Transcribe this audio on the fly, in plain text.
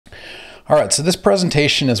All right, so this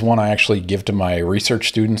presentation is one I actually give to my research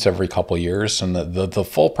students every couple years, and the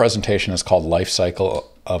full presentation is called Life Cycle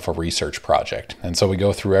of a Research Project. And so we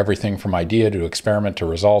go through everything from idea to experiment to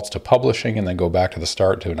results to publishing, and then go back to the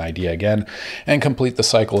start to an idea again, and complete the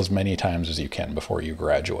cycle as many times as you can before you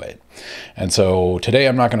graduate. And so today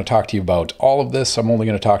I'm not going to talk to you about all of this. I'm only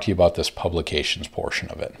going to talk to you about this publications portion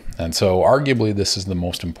of it. And so arguably this is the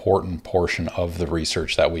most important portion of the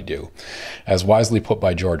research that we do. As wisely put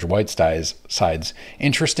by George Whitesides,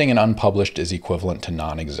 interesting and unpublished is equivalent to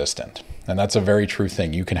non-existent. And that's a very true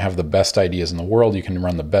thing. You can have the best ideas in the world, you can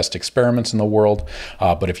run the best experiments in the world,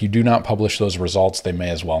 but if you do not publish those results, they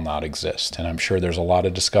may as well not exist. And I'm sure there's a lot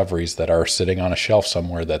of discoveries that are sitting on a shelf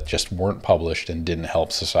somewhere that just weren't published and didn't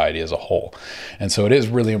help society as a whole. And so it is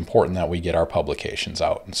really important that we get our publications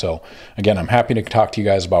out. And so again, I'm happy to talk to you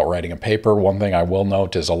guys about writing a paper. One thing I will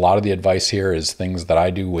note is a lot of the advice here is things that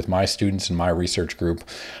I do with my students in my research group.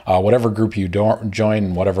 Whatever group you don't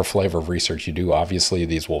join, whatever flavor of research you do, obviously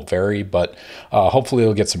these will vary, but hopefully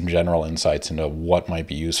you'll get some general insights into what might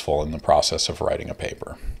be useful in the process of writing a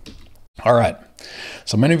paper. All right,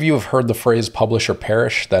 so many of you have heard the phrase publish or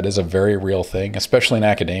perish. That is a very real thing, especially in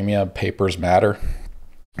academia. Papers matter.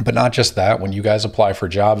 But not just that, when you guys apply for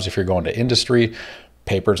jobs, if you're going to industry,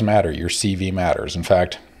 papers matter, your CV matters. In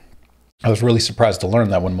fact, I was really surprised to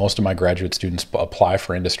learn that when most of my graduate students apply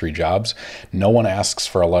for industry jobs, no one asks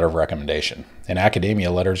for a letter of recommendation. In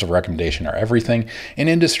academia, letters of recommendation are everything. In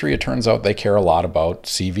industry, it turns out they care a lot about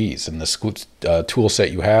CVs and the tool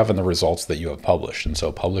set you have and the results that you have published. And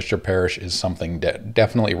so publish or perish is something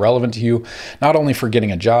definitely relevant to you, not only for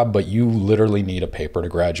getting a job, but you literally need a paper to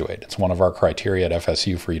graduate. It's one of our criteria at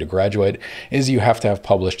FSU for you to graduate is you have to have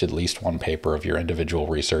published at least one paper of your individual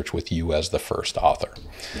research with you as the first author.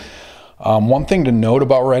 One thing to note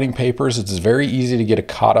about writing papers, it's very easy to get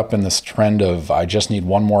caught up in this trend of I just need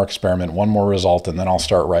one more experiment, one more result, and then I'll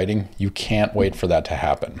start writing. You can't wait for that to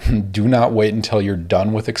happen. Do not wait until you're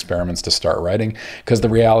done with experiments to start writing, because the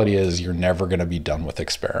reality is you're never going to be done with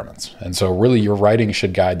experiments. And so really your writing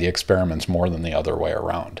should guide the experiments more than the other way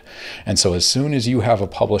around. And so as soon as you have a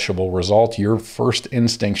publishable result, your first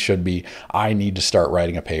instinct should be, I need to start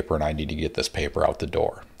writing a paper and I need to get this paper out the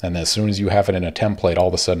door. And as soon as you have it in a template, all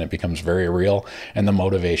of a sudden it becomes very real and the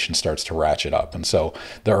motivation starts to ratchet up. And so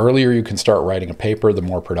the earlier you can start writing a paper, the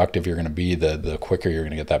more productive you're going to be, the quicker you're going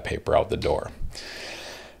to get that paper out the door.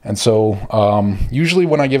 And so usually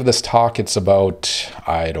when I give this talk, it's about,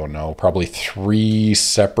 I don't know, probably 3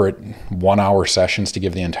 separate 1-hour sessions to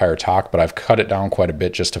give the entire talk, but I've cut it down quite a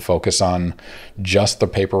bit just to focus on just the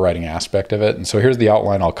paper writing aspect of it. And so here's the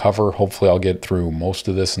outline I'll cover. Hopefully I'll get through most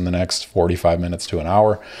of this in the next 45 minutes to an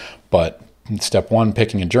hour. But step 1,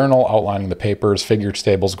 picking a journal, outlining the papers, figures,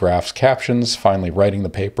 tables, graphs, captions, finally writing the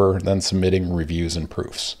paper, then submitting reviews and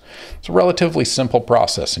proofs. It's a relatively simple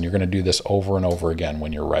process, and you're going to do this over and over again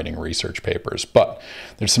when you're writing research papers. But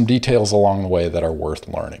there's some details along the way that are worth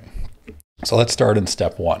learning. So let's start in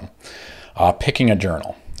step 1, picking a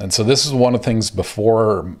journal. And so this is one of the things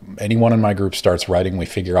before anyone in my group starts writing, we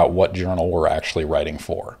figure out what journal we're actually writing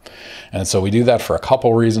for. And so we do that for a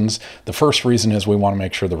couple reasons. The first reason is we want to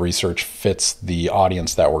make sure the research fits the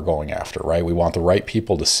audience that we're going after, right? We want the right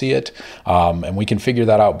people to see it. And we can figure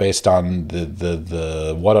that out based on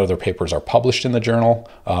what other papers are published in the journal,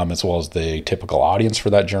 as well as the typical audience for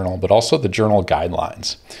that journal, but also the journal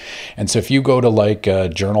guidelines. And so if you go to like a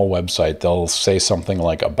journal website, they'll say something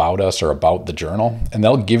like about us or about the journal, and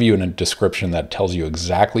they'll give you a description that tells you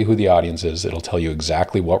exactly who the audience is. It'll tell you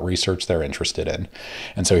exactly what research they're interested in.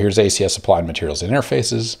 And so here's ACS Applied Materials and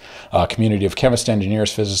Interfaces, community of chemists,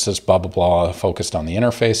 engineers, physicists, blah, blah, blah, focused on the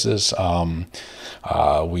interfaces.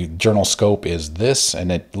 Journal scope is this, and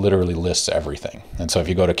it literally lists everything. And so if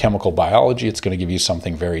you go to chemical biology, it's going to give you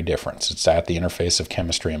something very different. It's at the interface of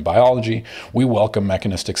chemistry and biology. We welcome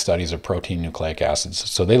mechanistic studies of protein nucleic acids.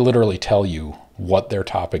 So they literally tell you what their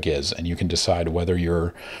topic is, and you can decide whether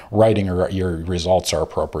your writing or your results are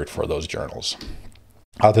appropriate for those journals.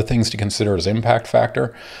 Other things to consider is impact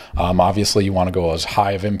factor. Obviously, you want to go as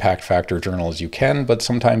high of impact factor journal as you can, but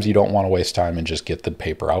sometimes you don't want to waste time and just get the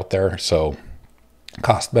paper out there. So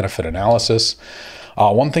cost-benefit analysis.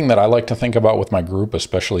 One thing that I like to think about with my group,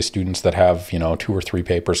 especially students that have, 2 or 3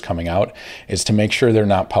 papers coming out, is to make sure they're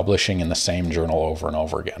not publishing in the same journal over and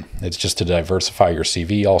over again. It's just to diversify your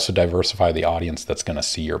CV, also diversify the audience that's going to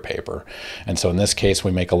see your paper. And so in this case, we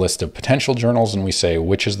make a list of potential journals and we say,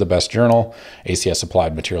 which is the best journal? ACS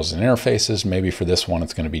Applied Materials and Interfaces. Maybe for this one,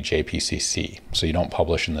 it's going to be JPCC. So you don't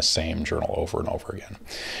publish in the same journal over and over again.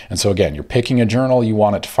 And so again, you're picking a journal. You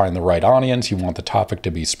want it to find the right audience. You want the topic to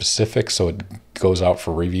be specific so it goes goes out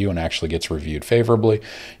for review and actually gets reviewed favorably.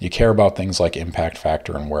 You care about things like impact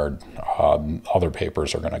factor and where other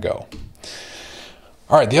papers are going to go.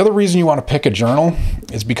 All right, the other reason you want to pick a journal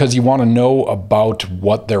is because you want to know about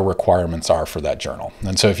what their requirements are for that journal.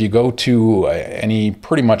 And so if you go to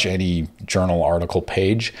pretty much any journal article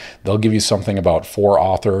page, they'll give you something about for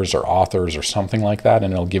authors or something like that,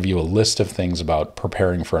 and it'll give you a list of things about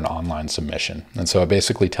preparing for an online submission. And so it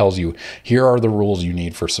basically tells you, here are the rules you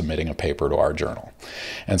need for submitting a paper to our journal.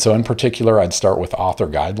 And so in particular, I'd start with author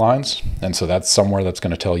guidelines. And so that's somewhere that's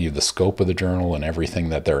going to tell you the scope of the journal and everything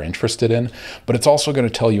that they're interested in, but it's also going to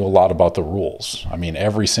tell you a lot about the rules. I mean,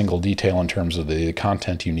 every single detail in terms of the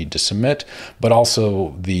content you need to submit, but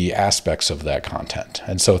also the aspects of that content.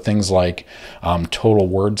 And so things like total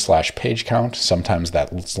word/page count, sometimes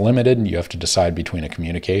that's limited, and you have to decide between a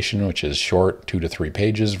communication, which is short, 2 to 3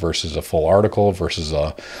 pages, versus a full article, versus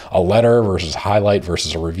a letter, versus highlight,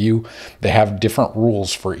 versus a review. They have different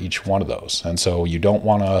rules for each one of those. And so you don't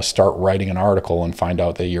want to start writing an article and find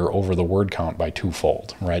out that you're over the word count by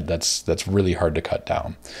 2-fold, right? That's really hard to cut down.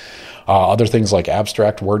 Other things like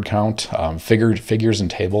abstract word count, figures and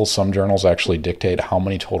tables. Some journals actually dictate how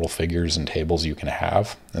many total figures and tables you can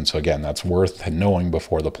have. And so again, that's worth knowing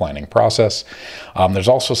before the planning process. There's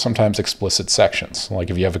also sometimes explicit sections. Like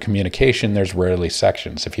if you have a communication, there's rarely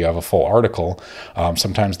sections. If you have a full article,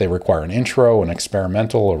 sometimes they require an intro, an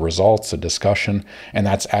experimental, a results, a discussion, and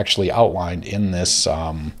that's actually outlined in this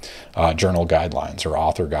journal guidelines or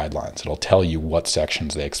author guidelines. It'll tell you what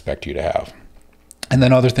sections they expect you to have. And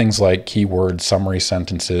then other things like keywords, summary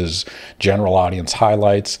sentences, general audience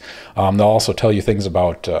highlights. They'll also tell you things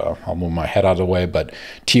about, I'll move my head out of the way, but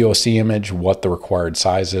TOC image, what the required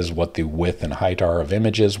size is, what the width and height are of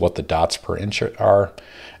images, what the dots per inch are.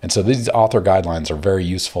 And so these author guidelines are very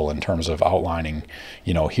useful in terms of outlining,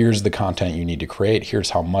 here's the content you need to create,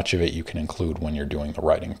 here's how much of it you can include when you're doing the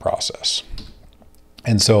writing process.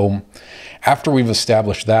 And so after we've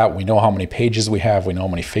established that, we know how many pages we have, we know how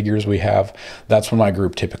many figures we have, that's when my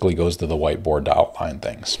group typically goes to the whiteboard to outline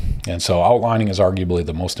things. And so outlining is arguably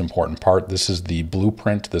the most important part. This is the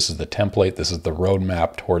blueprint, this is the template, this is the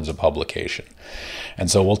roadmap towards a publication. And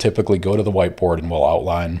so we'll typically go to the whiteboard and we'll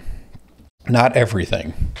outline not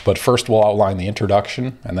everything, but first we'll outline the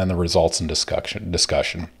introduction and then the results and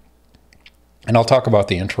discussion. And I'll talk about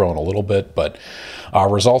the intro in a little bit, but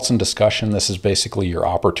results and discussion, this is basically your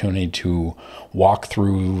opportunity to walk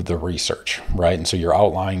through the research, right? And so you're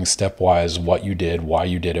outlining stepwise what you did, why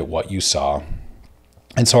you did it, what you saw.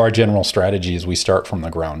 And so our general strategy is we start from the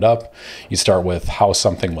ground up. You start with how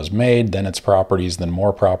something was made, then its properties, then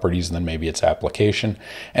more properties, then maybe its application.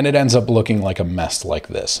 And it ends up looking like a mess like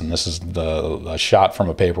this. And this is the shot from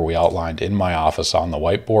a paper we outlined in my office on the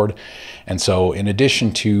whiteboard. And so in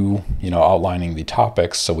addition to, outlining the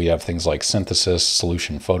topics, so we have things like synthesis,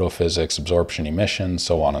 solution photophysics, absorption, emission,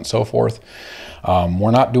 so on and so forth.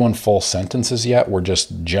 We're not doing full sentences yet. We're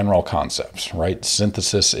just general concepts, right?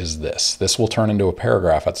 Synthesis is this. This will turn into a paragraph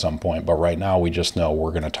at some point, but right now we just know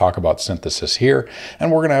we're going to talk about synthesis here,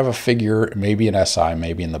 and we're going to have a figure, maybe an SI,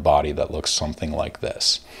 maybe in the body that looks something like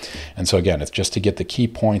this. And so again, it's just to get the key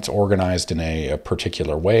points organized in a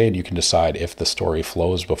particular way, and you can decide if the story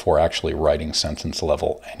flows before actually writing sentence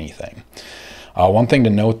level anything. One thing to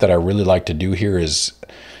note that I really like to do here is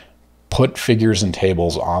put figures and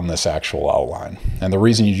tables on this actual outline. And the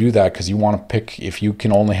reason you do that, because you want to pick, if you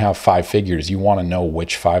can only have 5 figures, you want to know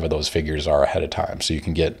which 5 of those figures are ahead of time. So you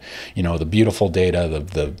can get, the beautiful data,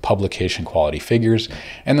 the publication quality figures,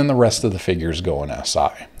 and then the rest of the figures go in SI.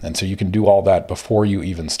 And so you can do all that before you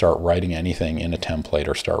even start writing anything in a template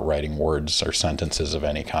or start writing words or sentences of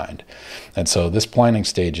any kind. And so this planning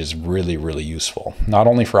stage is really, really useful, not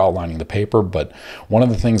only for outlining the paper, but one of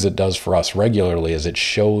the things it does for us regularly is it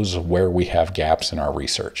shows where we have gaps in our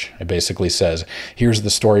research. It basically says, here's the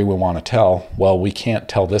story we want to tell. Well, we can't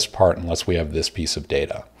tell this part unless we have this piece of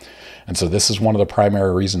data. And so this is one of the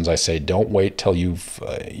primary reasons I say don't wait till you've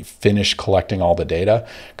finished collecting all the data,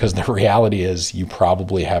 because the reality is you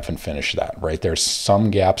probably haven't finished that, right? There's some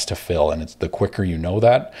gaps to fill, and it's the quicker you know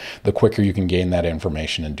that, the quicker you can gain that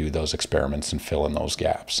information and do those experiments and fill in those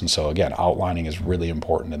gaps. And so again, outlining is really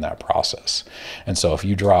important in that process. And so if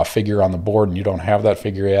you draw a figure on the board and you don't have that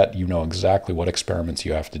figure yet, you know exactly what experiments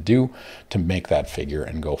you have to do to make that figure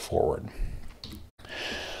and go forward.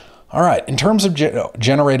 All right, in terms of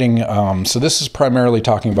generating, so this is primarily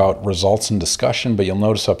talking about results and discussion, but you'll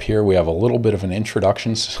notice up here we have a little bit of an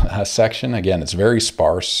introduction section. Again, it's very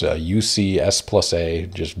sparse, UC, S+A,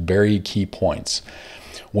 just very key points.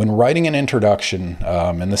 When writing an introduction,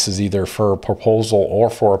 and this is either for a proposal or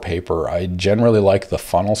for a paper, I generally like the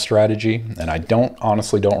funnel strategy, and I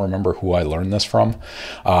honestly don't remember who I learned this from,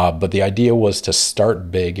 but the idea was to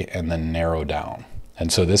start big and then narrow down.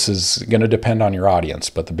 And so this is going to depend on your audience,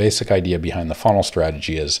 but the basic idea behind the funnel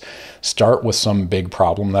strategy is start with some big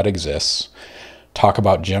problem that exists, talk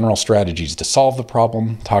about general strategies to solve the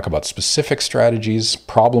problem, talk about specific strategies,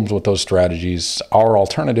 problems with those strategies, our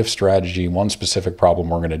alternative strategy, one specific problem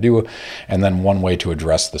we're going to do, and then one way to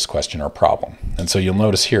address this question or problem. And so you'll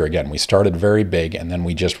notice here, again, we started very big and then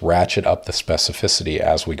we just ratchet up the specificity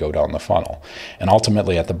as we go down the funnel. And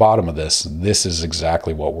ultimately at the bottom of this is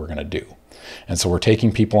exactly what we're going to do. And so we're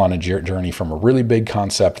taking people on a journey from a really big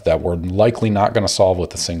concept that we're likely not going to solve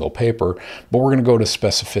with a single paper, but we're going to go to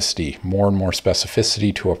specificity, more and more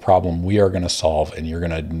specificity to a problem we are going to solve, and you're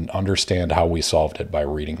going to understand how we solved it by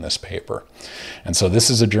reading this paper. And so this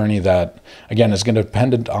is a journey that, again, is going to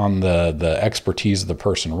depend on the expertise of the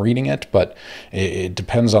person reading it, but it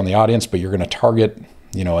depends on the audience, but you're going to target,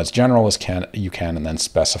 as general as you can, and then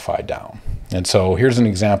specify down. And so here's an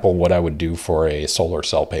example of what I would do for a solar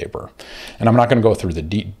cell paper. And I'm not going to go through the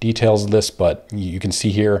details of this, but you can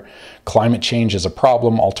see here, climate change is a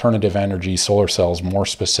problem, alternative energy, solar cells more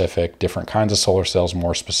specific, different kinds of solar cells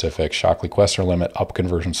more specific, Shockley-Queisser limit, up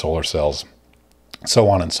conversion solar cells, so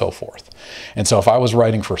on and so forth. And so if I was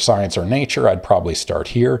writing for Science or Nature, I'd probably start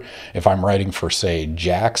here. If I'm writing for, say,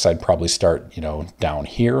 JAX, I'd probably start, down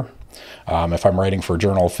here. If I'm writing for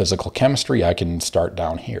Journal of Physical Chemistry, I can start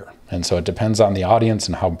down here. And so it depends on the audience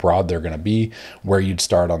and how broad they're going to be, where you'd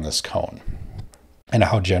start on this cone, and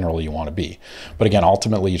how general you want to be. But again,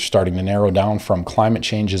 ultimately, you're starting to narrow down from climate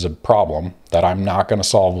change is a problem that I'm not going to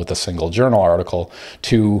solve with a single journal article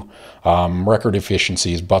to record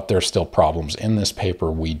efficiencies, but there's still problems. In this paper,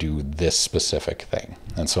 we do this specific thing.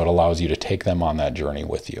 And so it allows you to take them on that journey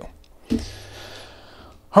with you.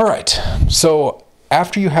 All right, so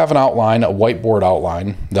after you have an outline, a whiteboard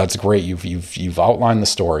outline, that's great. You've outlined the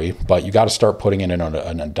story, but you got to start putting it in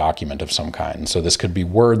a document of some kind. So this could be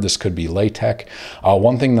Word, this could be LaTeX.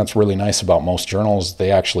 One thing that's really nice about most journals, they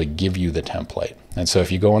actually give you the template. And so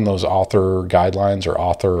if you go in those author guidelines or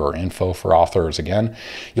author or info for authors again,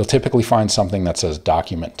 you'll typically find something that says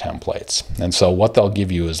document templates. And so what they'll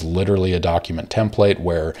give you is literally a document template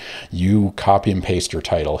where you copy and paste your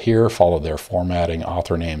title here, follow their formatting,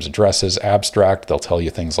 author names, addresses, abstract. They'll tell you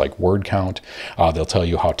things like word count. They'll tell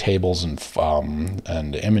you how tables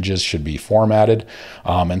and images should be formatted.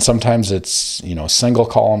 And sometimes it's, single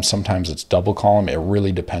column, sometimes it's double column. It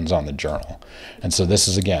really depends on the journal. And so this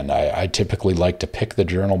is, again, I typically like to pick the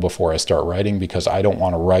journal before I start writing because I don't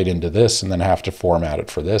want to write into this and then have to format it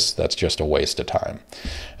for this. That's just a waste of time.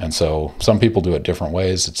 And so some people do it different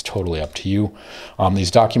ways. It's totally up to you. These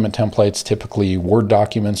document templates, typically Word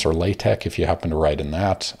documents or LaTeX if you happen to write in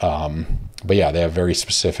that. But yeah, they have very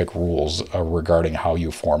specific rules regarding how you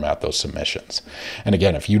format those submissions. And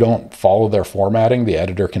again, if you don't follow their formatting, the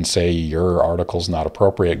editor can say your article's not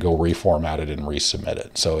appropriate, go reformat it and resubmit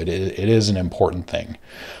it. So it is an important thing.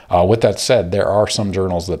 With that said, there are some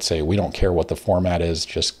journals that say we don't care what the format is,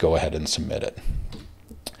 just go ahead and submit it.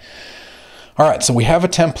 All right, so we have a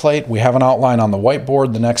template, we have an outline on the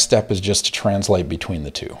whiteboard. The next step is just to translate between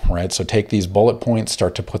the two, right? So take these bullet points,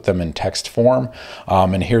 start to put them in text form,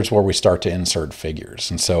 and here's where we start to insert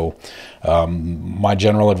figures. And so my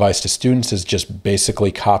general advice to students is just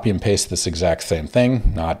basically copy and paste this exact same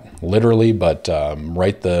thing, not literally, but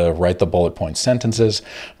write the bullet point sentences,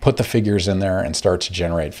 put the figures in there, and start to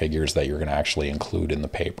generate figures that you're going to actually include in the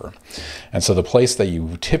paper. And so the place that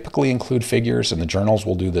you typically include figures, and the journals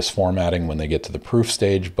will do this formatting when they get to the proof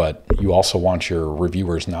stage, but you also want your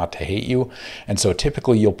reviewers not to hate you. And so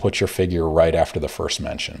typically you'll put your figure right after the first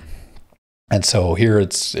mention. And so here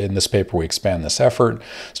it's in this paper, we expand this effort,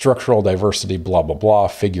 structural diversity, blah, blah, blah,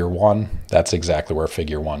 figure 1, that's exactly where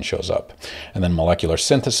figure 1 shows up. And then molecular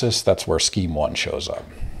synthesis, that's where scheme 1 shows up.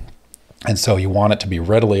 And so you want it to be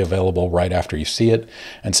readily available right after you see it.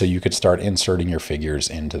 And so you could start inserting your figures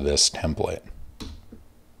into this template.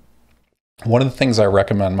 One of the things I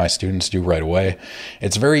recommend my students do right away,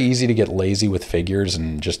 it's very easy to get lazy with figures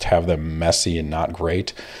and just have them messy and not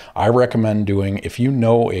great. I recommend doing, if you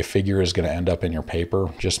know a figure is going to end up in your paper,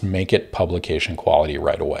 just make it publication quality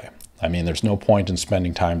right away. I mean, there's no point in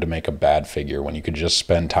spending time to make a bad figure when you could just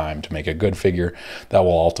spend time to make a good figure that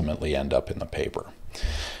will ultimately end up in the paper.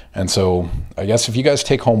 And so I guess if you guys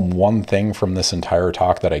take home one thing from this entire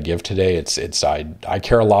talk that I give today, I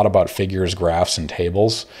care a lot about figures, graphs, and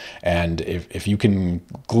tables. And if you can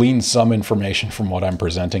glean some information from what I'm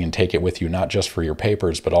presenting and take it with you, not just for your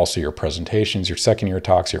papers, but also your presentations, your second year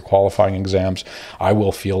talks, your qualifying exams, I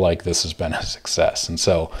will feel like this has been a success. And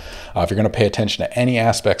so if you're going to pay attention to any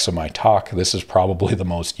aspects of my talk, this is probably the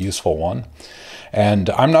most useful one. And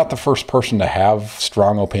I'm not the first person to have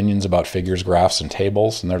strong opinions about figures, graphs, and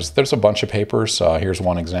tables. And there's a bunch of papers. Here's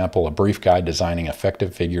one example, A Brief Guide Designing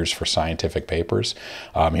Effective Figures for Scientific Papers.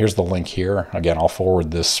 Here's the link here. Again, I'll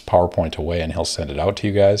forward this PowerPoint away and he'll send it out to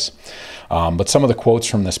you guys. But some of the quotes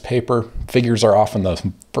from this paper: figures are often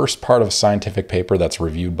the first part of a scientific paper that's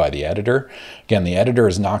reviewed by the editor. Again, the editor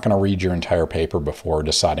is not going to read your entire paper before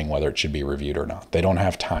deciding whether it should be reviewed or not. They don't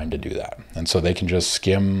have time to do that. And so they can just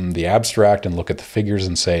skim the abstract and look at the figures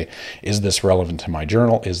and say, is this relevant to my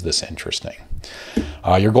journal? Is this interesting?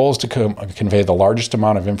 Your goal is to convey the largest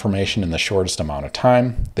amount of information in the shortest amount of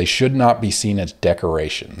time. They should not be seen as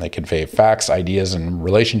decoration. They convey facts, ideas, and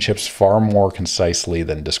relationships far more concisely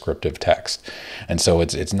than descriptive text. And so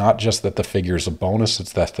it's not just that the figure is a bonus,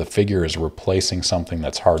 it's that the figure is replacing something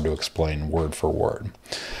that's hard to explain word for word.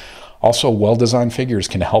 Also, well-designed figures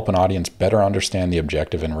can help an audience better understand the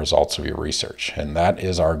objective and results of your research. And that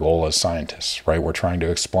is our goal as scientists, right? We're trying to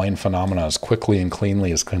explain phenomena as quickly and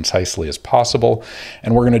cleanly, as concisely as possible.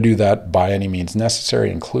 And we're going to do that by any means necessary,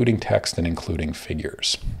 including text and including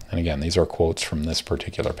figures. And again, these are quotes from this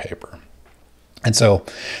particular paper. And so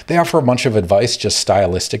they offer a bunch of advice, just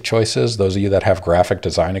stylistic choices. Those of you that have graphic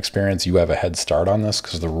design experience, you have a head start on this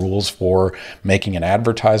because the rules for making an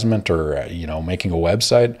advertisement or, making a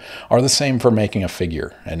website are the same for making a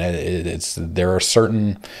figure. And there are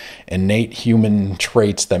certain innate human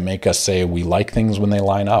traits that make us say we like things when they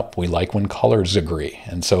line up. We like when colors agree.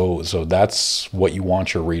 And so that's what you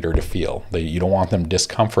want your reader to feel. You don't want them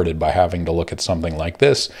discomforted by having to look at something like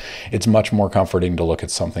this. It's much more comforting to look at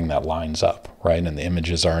something that lines up, right? And the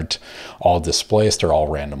images aren't all displaced, they're all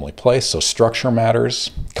randomly placed. So structure matters,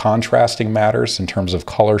 contrasting matters in terms of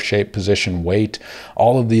color, shape, position, weight.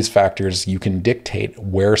 All of these factors, you can dictate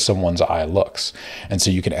where someone's eye looks. And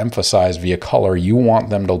so you can emphasize via color, you want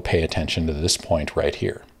them to pay attention to this point right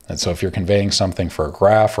here. And so if you're conveying something for a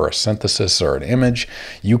graph or a synthesis or an image,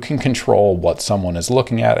 you can control what someone is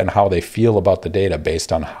looking at and how they feel about the data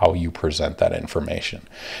based on how you present that information.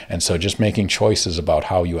 And so just making choices about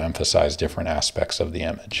how you emphasize different aspects of the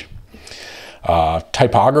image.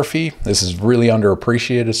 Typography, this is really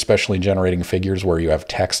underappreciated, especially generating figures where you have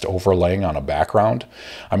text overlaying on a background.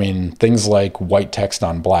 I mean, things like white text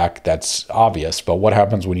on black, that's obvious, but what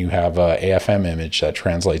happens when you have an AFM image that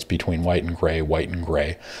translates between white and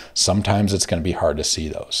gray? Sometimes it's going to be hard to see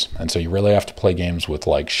those. And so you really have to play games with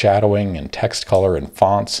like shadowing and text color and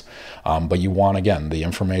fonts. But you want, again, the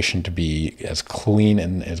information to be as clean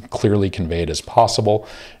and as clearly conveyed as possible.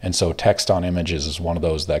 And so text on images is one of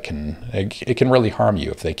those that it can really harm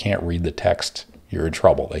you. If they can't read the text, you're in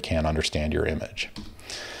trouble. They can't understand your image.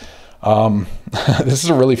 This is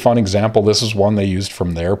a really fun example. This is one they used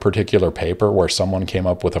from their particular paper where someone came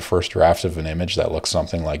up with a first draft of an image that looks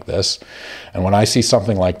something like this. And when I see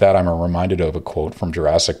something like that, I'm reminded of a quote from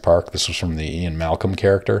Jurassic Park. This was from the Ian Malcolm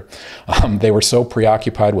character. They were so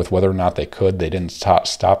preoccupied with whether or not they could, they didn't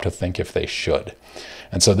stop to think if they should.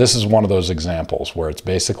 And so this is one of those examples where it's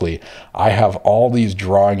basically, I have all these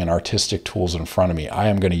drawing and artistic tools in front of me. I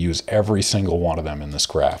am going to use every single one of them in this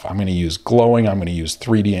graph. I'm going to use glowing. I'm going to use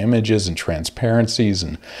 3D images and transparencies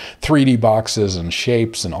and 3D boxes and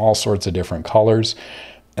shapes and all sorts of different colors.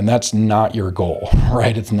 And that's not your goal,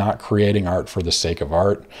 right? It's not creating art for the sake of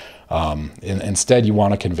art. Instead, you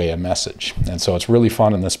want to convey a message. And so it's really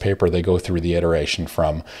fun in this paper. They go through the iteration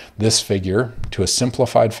from this figure to a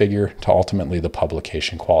simplified figure to ultimately the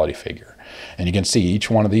publication quality figure. And you can see each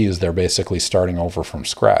one of these, they're basically starting over from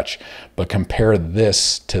scratch. But compare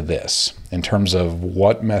this to this in terms of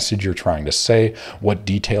what message you're trying to say, what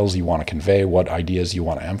details you want to convey, what ideas you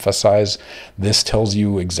want to emphasize. This tells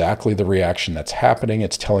you exactly the reaction that's happening.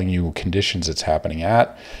 It's telling you conditions it's happening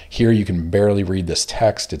at. Here you can barely read this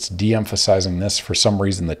text. It's de-emphasizing this. For some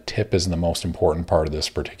reason, the tip is the most important part of this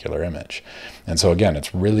particular image. And so again,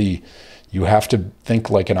 it's really, you have to think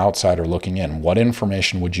like an outsider looking in. What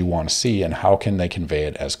information would you want to see and how can they convey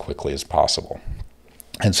it as quickly as possible?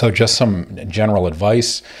 And so just some general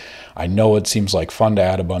advice. I know it seems like fun to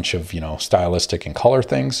add a bunch of, stylistic and color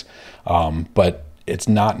things, but it's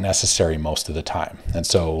not necessary most of the time. And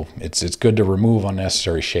so it's good to remove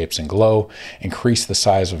unnecessary shapes and glow, increase the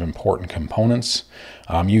size of important components,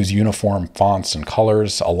 use uniform fonts and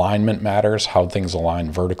colors. Alignment matters, how things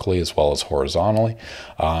align vertically as well as horizontally.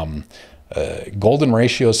 Golden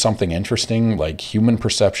ratio is something interesting, like human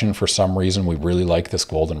perception. For some reason, we really like this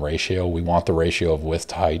golden ratio. We want the ratio of width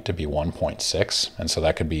to height to be 1.6. And so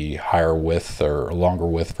that could be higher width or longer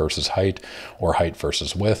width versus height, or height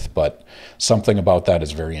versus width. But something about that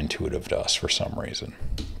is very intuitive to us for some reason.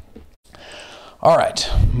 All right,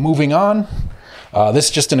 moving on. This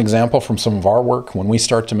is just an example from some of our work. When we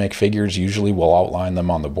start to make figures, usually we'll outline them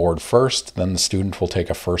on the board first. Then the student will take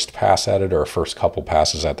a first pass at it, or a first couple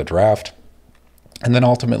passes at the draft. And then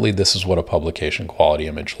ultimately, this is what a publication quality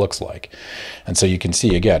image looks like. And so you can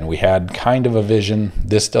see, again, we had kind of a vision.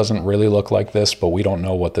 This doesn't really look like this, but we don't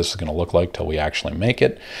know what this is going to look like till we actually make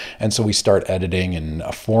it. And so we start editing and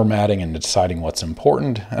formatting and deciding what's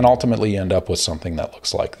important, and ultimately end up with something that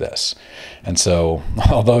looks like this. And so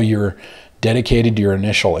although you're dedicated to your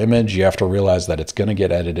initial image, you have to realize that it's going to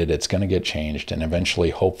get edited, it's going to get changed, and eventually,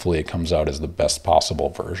 hopefully, it comes out as the best possible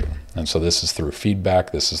version. And so this is through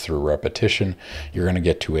feedback, this is through repetition, you're going to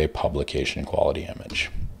get to a publication quality image.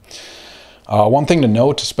 One thing to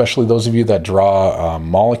note, especially those of you that draw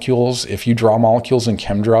molecules, if you draw molecules in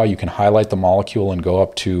ChemDraw, you can highlight the molecule and go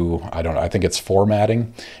up to, I think it's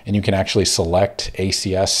formatting, and you can actually select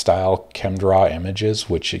ACS style ChemDraw images,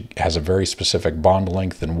 which has a very specific bond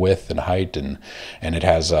length and width and height, and it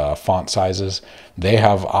has font sizes. They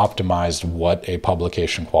have optimized what a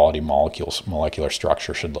publication quality molecular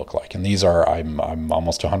structure should look like. And these are, I'm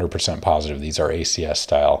almost 100% positive, these are ACS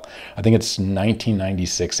style. I think it's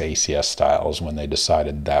 1996 ACS styles when they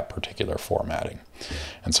decided that particular formatting.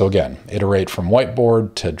 And so again, iterate from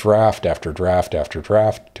whiteboard to draft after draft after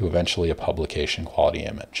draft to eventually a publication quality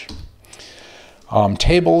image.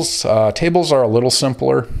 Tables are a little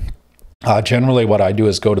simpler. Generally, what I do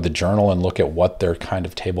is go to the journal and look at what their kind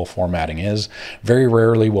of table formatting is. Very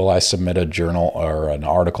rarely will I submit a journal or an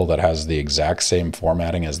article that has the exact same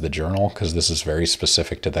formatting as the journal, because this is very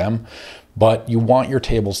specific to them. But you want your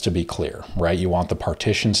tables to be clear, right? You want the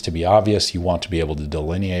partitions to be obvious. You want to be able to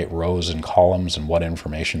delineate rows and columns and what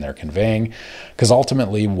information they're conveying. Because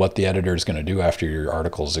ultimately, what the editor is going to do after your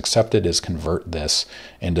article is accepted is convert this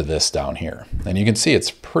into this down here. And you can see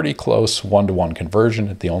it's pretty close one-to-one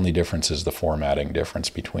conversion. The only difference is the formatting difference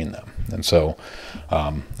between them. And so,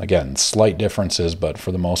 again, slight differences, but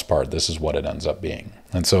for the most part, this is what it ends up being.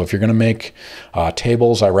 And so if you're going to make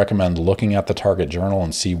tables, I recommend looking at the target journal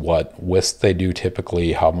and see what widths they do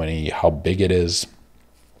typically, how big it is,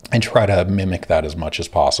 and try to mimic that as much as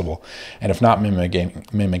possible. And if not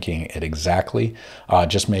mimicking it exactly,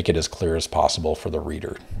 just make it as clear as possible for the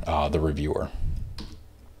reader, the reviewer.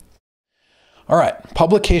 All right,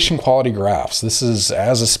 publication quality graphs. This is,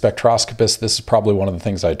 as a spectroscopist, this is probably one of the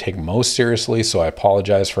things I take most seriously, so I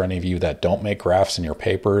apologize for any of you that don't make graphs in your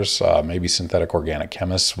papers. Maybe synthetic organic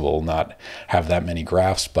chemists will not have that many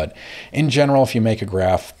graphs, but in general, if you make a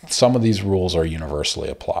graph, some of these rules are universally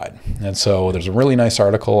applied. And so there's a really nice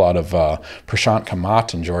article out of Prashant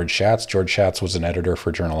Kamat and George Schatz. George Schatz was an editor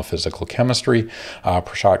for Journal of Physical Chemistry.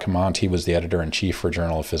 Prashant Kamat, he was the editor-in-chief for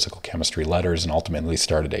Journal of Physical Chemistry Letters and ultimately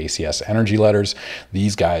started ACS Energy Letters.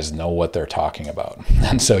 These guys know what they're talking about.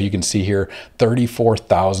 And so you can see here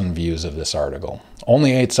 34,000 views of this article.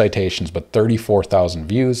 Only 8 citations, but 34,000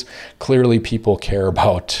 views. Clearly people care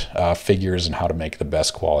about figures and how to make the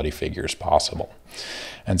best quality figures possible.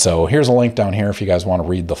 And so here's a link down here if you guys want to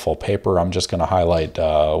read the full paper. I'm just going to highlight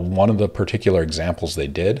one of the particular examples they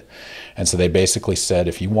did. And so they basically said,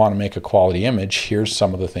 if you want to make a quality image, here's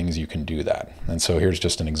some of the things you can do that. And so here's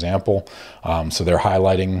just an example. So they're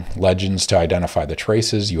highlighting legends to identify the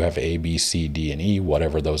traces. You have A, B, C, D, and E.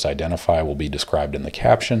 Whatever those identify will be described in the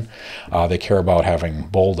caption. They care about having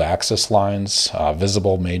bold axis lines,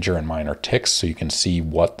 visible major and minor ticks, so you can see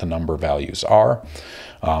what the number values are.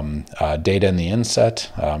 Data in the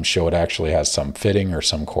inset, show it actually has some fitting or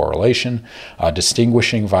some correlation.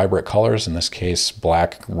 Distinguishing vibrant colors, in this case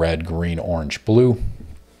black, red, green, orange, blue.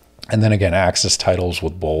 And then again, axis titles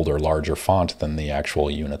with bold or larger font than the actual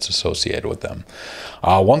units associated with them.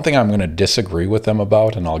 One thing I'm going to disagree with them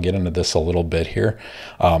about, and I'll get into this a little bit here,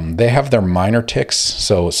 they have their minor ticks.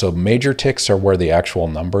 So major ticks are where the actual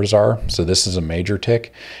numbers are. So this is a major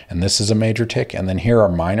tick, and this is a major tick, and then here are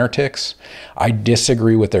minor ticks. I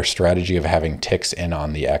disagree with their strategy of having ticks in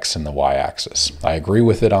on the X and the Y axis. I agree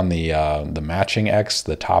with it on the matching X,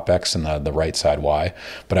 the top X, and the right side Y,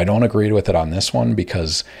 but I don't agree with it on this one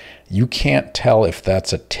because you can't tell if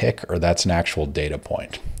that's a tick or that's an actual data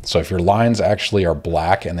point. So if your lines actually are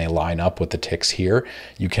black and they line up with the ticks here,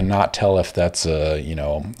 you cannot tell if that's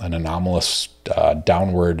an anomalous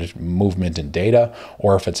downward movement in data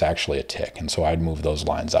or if it's actually a tick. And so I'd move those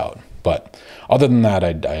lines out. But other than that,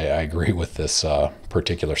 I agree with this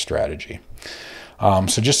particular strategy.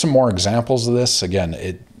 So just some more examples of this.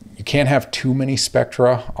 Again, you can't have too many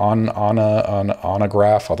spectra on a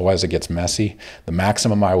graph, otherwise it gets messy. The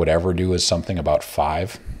maximum I would ever do is something about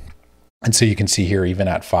 5. And so you can see here, even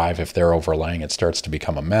at 5, if they're overlaying, it starts to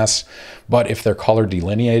become a mess. But if they're color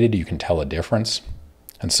delineated, you can tell a difference.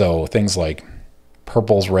 And so things like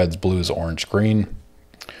purples, reds, blues, orange, green,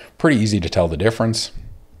 pretty easy to tell the difference.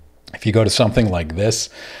 If you go to something like this,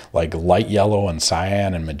 like light yellow and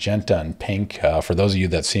cyan and magenta and pink, for those of you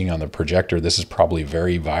that's seeing on the projector, this is probably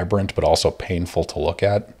very vibrant, but also painful to look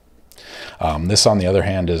at. This, on the other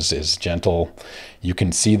hand, is gentle. You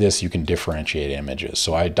can see this, you can differentiate images.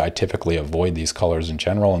 So I typically avoid these colors in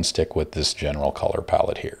general and stick with this general color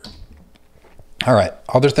palette here. All right,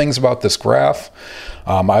 other things about this graph.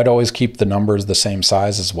 I'd always keep the numbers the same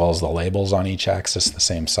size as well as the labels on each axis the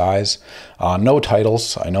same size. No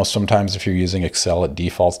titles. I know sometimes if you're using Excel, it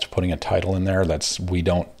defaults to putting a title in there. We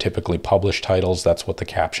don't typically publish titles. That's what the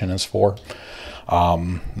caption is for.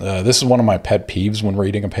 This is one of my pet peeves when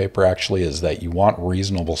reading a paper, actually, is that you want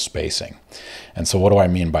reasonable spacing. And so what do I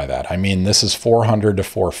mean by that? I mean, this is 400 to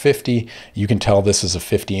 450. You can tell this is a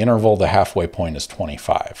 50 interval. The halfway point is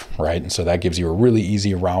 25, right? And so that gives you a really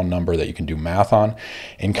easy round number that you can do math on.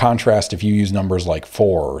 In contrast, if you use numbers like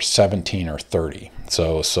 4 or 17 or 30,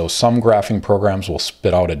 so some graphing programs will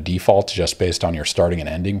spit out a default just based on your starting and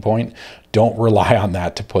ending point. Don't rely on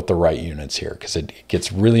that to put the right units here, because it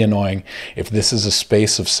gets really annoying. If this is a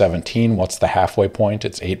space of 17, what's the halfway point?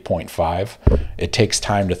 It's 8.5. It takes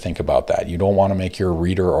time to think about that. You don't want to make your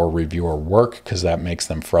reader or reviewer work, because that makes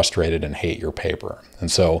them frustrated and hate your paper. And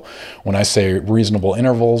so when I say reasonable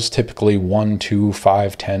intervals, typically 1, 2,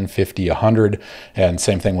 5, 10, 50, 100, and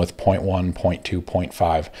same thing with 0.1, 0.2,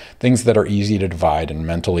 0.5, things that are easy to divide and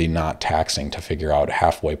mentally not taxing to figure out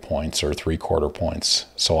halfway points or 3/4 points,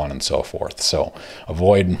 so on and so forth. So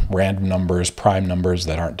avoid random numbers, prime numbers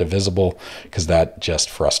that aren't divisible, because that just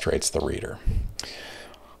frustrates the reader.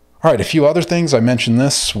 All right, a few other things. I mentioned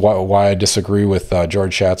this, why I disagree with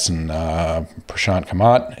George Schatz and Prashant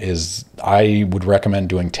Kamat is I would recommend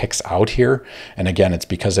doing ticks out here. And again, it's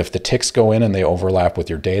because if the ticks go in and they overlap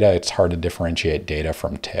with your data, it's hard to differentiate data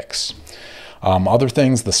from ticks. Other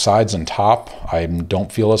things, the sides and top, I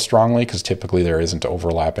don't feel as strongly, because typically there isn't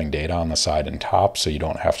overlapping data on the side and top, so you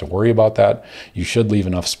don't have to worry about that. You should leave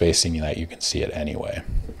enough spacing that you can see it anyway.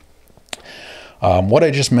 What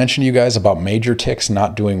I just mentioned to you guys about major ticks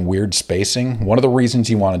not doing weird spacing, one of the reasons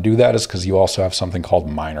you want to do that is because you also have something called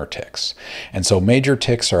minor ticks. And so major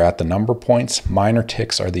ticks are at the number points, minor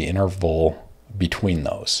ticks are the interval between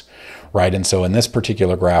those, right? And so in this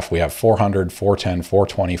particular graph, we have 400, 410,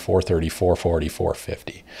 420, 430, 440,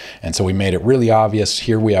 450. And so we made it really obvious.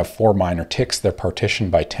 Here we have 4 minor ticks. They're partitioned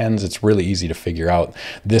by 10s. It's really easy to figure out.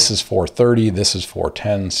 This is 430, this is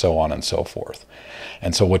 410, so on and so forth.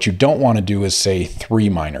 And so what you don't want to do is say 3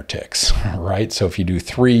 minor ticks, right? So if you do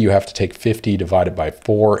 3, you have to take 50 divided by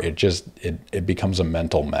 4. It becomes a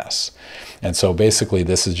mental mess. And so basically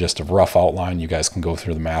this is just a rough outline. You guys can go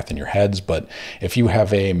through the math in your heads, but if you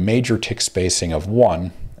have a major tick spacing of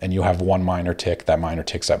 1 and you have 1 minor tick, that minor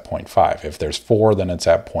tick's at 0.5. If there's 4, then it's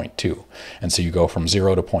at 0.2. And so you go from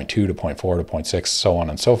 0 to 0.2 to 0.4 to 0.6, so on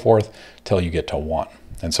and so forth, till you get to 1.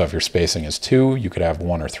 And so if your spacing is 2, you could have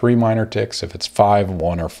 1 or 3 minor ticks. If it's 5,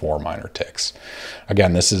 1 or 4 minor ticks.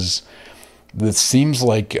 Again, this seems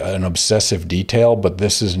like an obsessive detail, but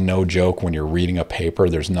this is no joke. When you're reading a paper,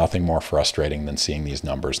 there's nothing more frustrating than seeing these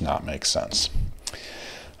numbers not make sense.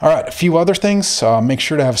 All right, a few other things. Make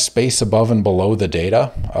sure to have space above and below the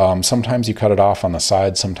data. Sometimes you cut it off on the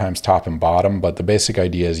side, sometimes top and bottom, but the basic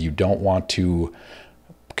idea is you don't want to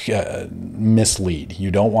mislead. You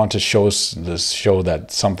don't want to show that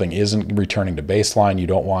something isn't returning to baseline. You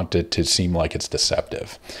don't want it to seem like it's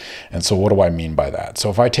deceptive. And so what do I mean by that? So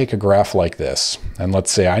if I take a graph like this, and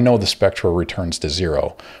let's say I know the spectra returns to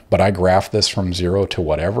 0, but I graph this from 0 to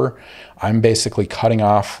whatever, I'm basically cutting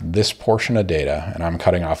off this portion of data and I'm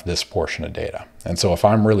cutting off this portion of data. And so if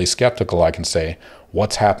I'm really skeptical, I can say,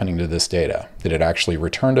 what's happening to this data? Did it actually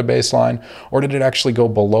return to baseline, or did it actually go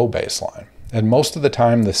below baseline? And most of the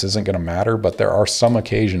time this isn't going to matter, but there are some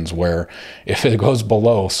occasions where if it goes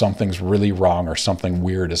below, something's really wrong or something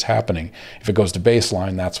weird is happening. If it goes to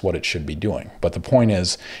baseline, that's what it should be doing. But the point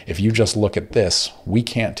is, if you just look at this, we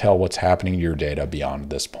can't tell what's happening to your data beyond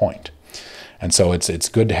this point. And so it's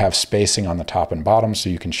good to have spacing on the top and bottom so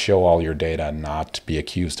you can show all your data and not be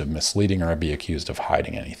accused of misleading or be accused of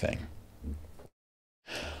hiding anything.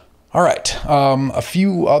 All right, a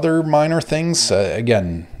few other minor things.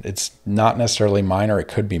 Again, it's not necessarily minor, it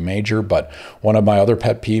could be major, but one of my other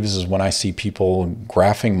pet peeves is when I see people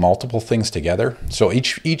graphing multiple things together. So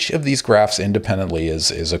each of these graphs independently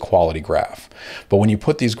is a quality graph. But when you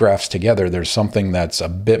put these graphs together, there's something that's a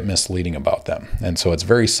bit misleading about them. And so it's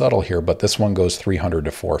very subtle here, but this one goes 300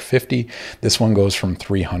 to 450. This one goes from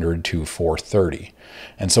 300 to 430.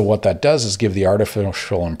 And so what that does is give the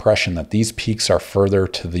artificial impression that these peaks are further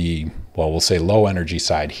to the, well, we'll say low energy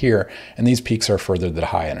side here, and these peaks are further to the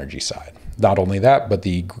high energy side. Not only that, but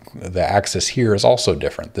the axis here is also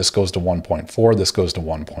different. This goes to 1.4, this goes to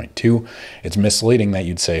 1.2. It's misleading that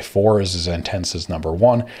you'd say 4 is as intense as number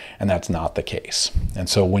 1, and that's not the case. And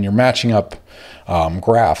so when you're matching up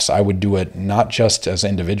graphs, I would do it not just as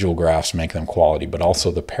individual graphs, make them quality, but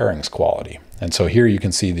also the pairings quality. And so here you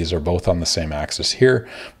can see these are both on the same axis here,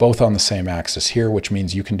 both on the same axis here, which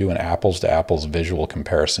means you can do an apples to apples visual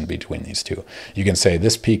comparison between these two. You can say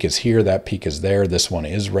this peak is here, that peak is there, this one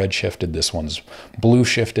is red shifted, this one's blue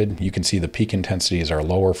shifted. You can see the peak intensities are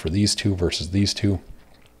lower for these two versus these two.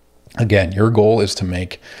 Again, your goal is to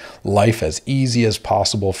make life as easy as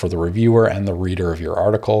possible for the reviewer and the reader of your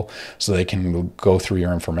article so they can go through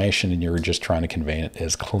your information and you're just trying to convey it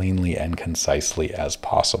as cleanly and concisely as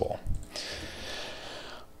possible.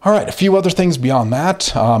 All right, a few other things beyond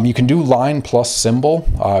that. You can do line plus symbol.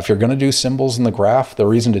 If you're going to do symbols in the graph, the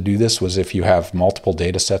reason to do this was if you have multiple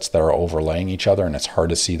data sets that are overlaying each other and it's hard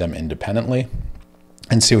to see them independently.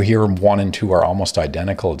 And so here 1 and 2 are almost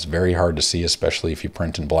identical. It's very hard to see, especially if you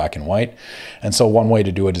print in black and white. And so one way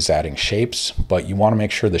to do it is adding shapes, but you want to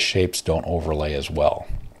make sure the shapes don't overlay as well.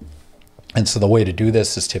 And so the way to do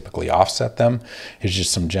this is typically offset them. Here's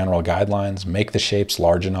just some general guidelines. Make the shapes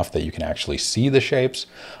large enough that you can actually see the shapes.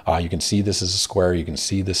 You can see this as a square. You can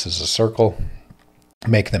see this as a circle.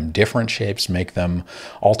 Make them different shapes, make them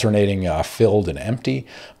alternating filled and empty,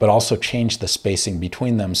 but also change the spacing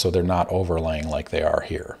between them so they're not overlaying like they are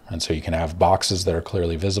here. And so you can have boxes that are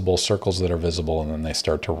clearly visible, circles that are visible, and then they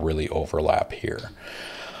start to really overlap here.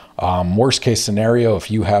 Worst case scenario,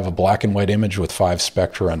 if you have a black and white image with 5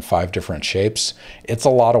 spectra and 5 different shapes, it's a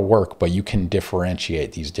lot of work, but you can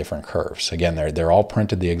differentiate these different curves. Again, they're all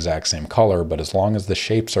printed the exact same color, but as long as the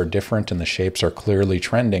shapes are different and the shapes are clearly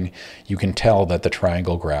trending, you can tell that the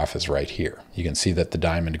triangle graph is right here. You can see that the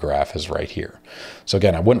diamond graph is right here. So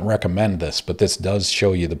again, I wouldn't recommend this, but this does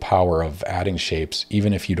show you the power of adding shapes.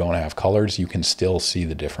 Even if you don't have colors, you can still see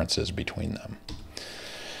the differences between them.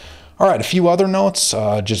 All right, a few other notes,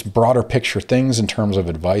 just broader picture things in terms of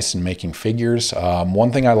advice in making figures.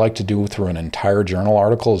 One thing I like to do through an entire journal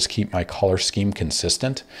article is keep my color scheme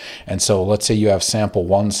consistent. And so let's say you have sample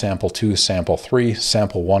 1, sample 2, sample 3.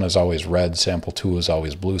 Sample 1 is always red, sample 2 is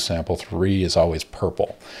always blue, sample 3 is always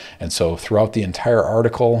purple. And so throughout the entire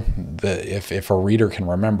article, if a reader can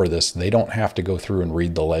remember this, they don't have to go through and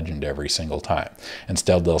read the legend every single time.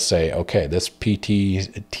 Instead, they'll say, okay, this PT,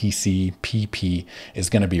 TC, PP is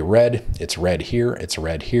going to be red. It's red here, it's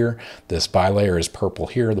red here. This bilayer is purple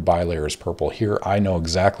here, the bilayer is purple here. I know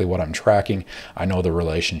exactly what I'm tracking. I know the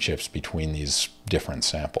relationships between these different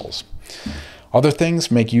samples. Other things,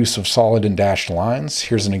 make use of solid and dashed lines.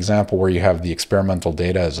 Here's an example where you have the experimental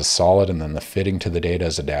data as a solid and then the fitting to the data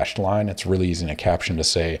as a dashed line. It's really easy in a caption to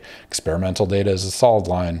say experimental data is a solid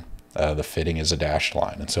line, the fitting is a dashed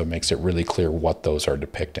line. And so it makes it really clear what those are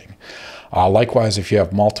depicting. Likewise, if you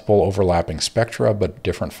have multiple overlapping spectra but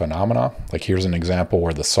different phenomena, like here's an example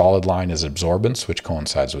where the solid line is absorbance, which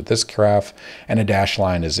coincides with this graph, and a dashed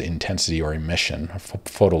line is intensity or emission,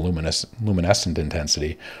 photoluminescent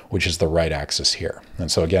intensity, which is the right axis here. And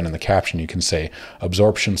so again, in the caption, you can say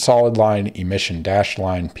absorption solid line, emission dashed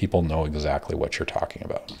line. People know exactly what you're talking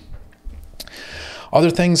about. Other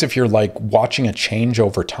things, if you're like watching a change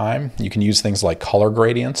over time, you can use things like color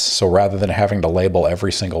gradients. So rather than having to label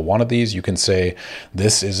every single one of these, you can say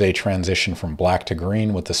this is a transition from black to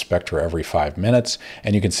green with the spectra every 5 minutes.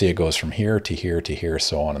 And you can see it goes from here to here to here,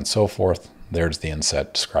 so on and so forth. There's the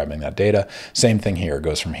inset describing that data. Same thing here, it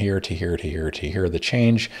goes from here to here to here to here, the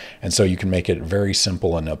change. And so you can make it very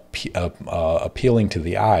simple and appealing to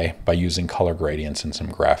the eye by using color gradients and some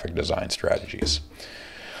graphic design strategies.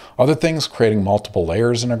 Other things, creating multiple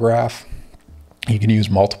layers in a graph. You can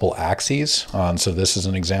use multiple axes. So this is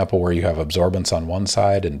an example where you have absorbance on one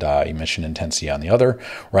side and emission intensity on the other,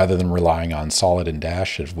 rather than relying on solid and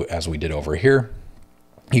dash as we did over here.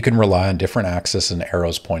 You can rely on different axes and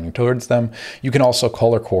arrows pointing towards them. You can also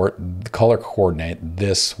color coordinate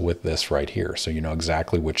this with this right here, so you know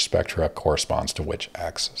exactly which spectra corresponds to which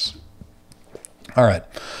axis. All right.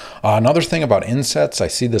 Another thing about insets, I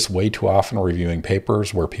see this way too often reviewing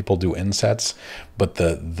papers where people do insets, but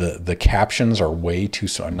the captions are way too,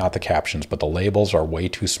 not the captions, but the labels are way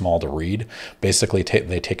too small to read. Basically,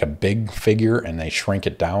 they take a big figure and they shrink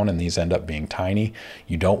it down, and these end up being tiny.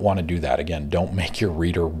 You don't want to do that. Again, don't make your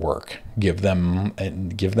reader work. Give them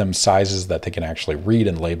sizes that they can actually read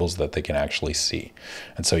and labels that they can actually see.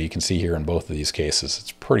 And so you can see here in both of these cases,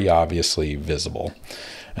 it's pretty obviously visible.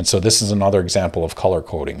 And so this is another example of color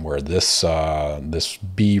coding where this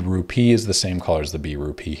B rupee is the same color as the B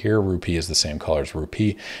rupee here. Rupee is the same color as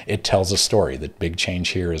rupee. It tells a story. The big change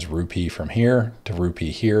here is rupee from here to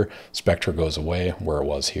rupee here. Spectra goes away where it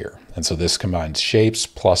was here. And so this combines shapes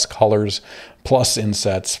plus colors plus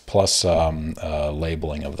insets plus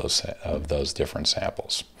labeling of those different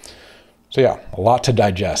samples. So yeah, a lot to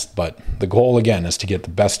digest, but the goal again is to get the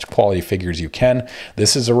best quality figures you can.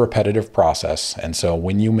 This is a repetitive process, and so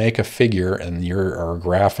when you make a figure and or a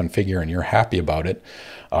graph and figure and you're happy about it,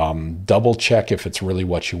 double check if it's really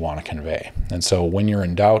what you want to convey. And so when you're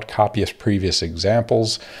in doubt, copy previous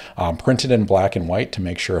examples, print it in black and white to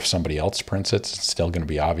make sure if somebody else prints it, it's still going to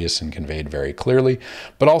be obvious and conveyed very clearly.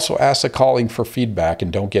 But also ask a colleague for feedback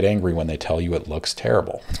and don't get angry when they tell you it looks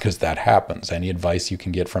terrible, because that happens. Any advice you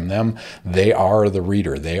can get from them, they are the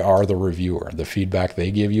reader, they are the reviewer. The feedback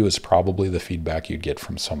they give you is probably the feedback you'd get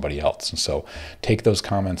from somebody else. And so take those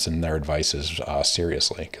comments and their advices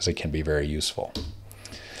seriously, because it can be very useful.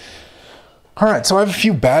 All right, so I have a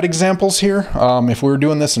few bad examples here. If we were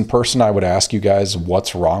doing this in person, I would ask you guys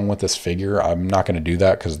what's wrong with this figure. I'm not going to do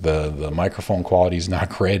that because the microphone quality is not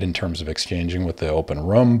great in terms of exchanging with the open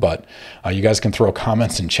room, but you guys can throw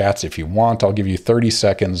comments in chats if you want. I'll give you 30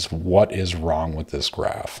 seconds. What is wrong with this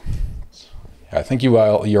graph? I think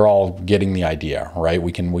you're all getting the idea, right?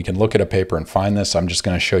 We can look at a paper and find this. I'm just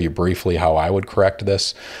going to show you briefly how I would correct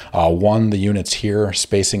this. One, the units here,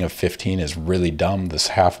 spacing of 15 is really dumb. This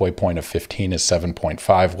halfway point of 15 is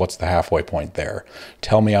 7.5. What's the halfway point there?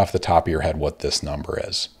 Tell me off the top of your head what this number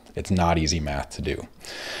is. It's not easy math to do.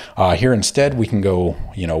 Here instead, we can go,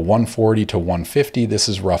 140 to 150. This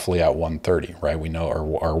is roughly at 130, right? We know, or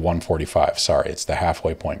 145. Sorry, it's the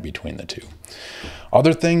halfway point between the two.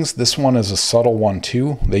 Other things, this one is a subtle one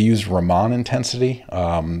too. They use Raman intensity.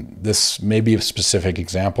 This may be a specific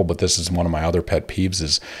example, but this is one of my other pet peeves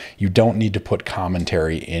is you don't need to put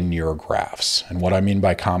commentary in your graphs. And what I mean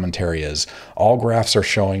by commentary is all graphs are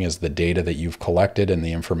showing is the data that you've collected and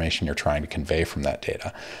the information you're trying to convey from that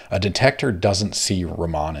data. A detector doesn't see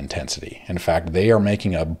Raman intensity. In fact, they are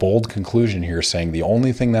making a bold conclusion here saying the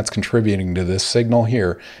only thing that's contributing to this signal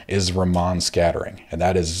here is Raman scattering. And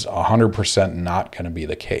that is 100% not going to be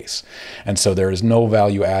the case. And so there is no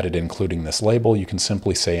value added including this label. You can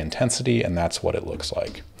simply say intensity, and that's what it looks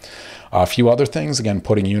like. A few other things, again,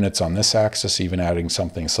 putting units on this axis, even adding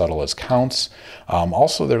something subtle as counts.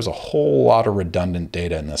 Also, there's a whole lot of redundant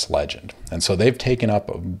data in this legend. And so they've taken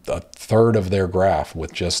up a third of their graph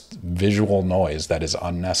with just visual noise that is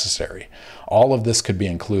unnecessary. All of this could be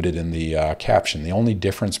included in the caption. The only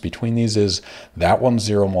difference between these is that one's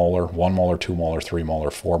 0 molar, 1 molar, 2 molar, 3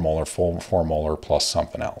 molar, 4 molar, 4 molar plus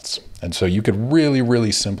something else. And so you could really,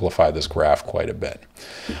 really simplify this graph quite a bit.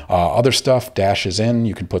 Other stuff, dashes in,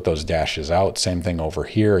 you can put those dashes out. Same thing over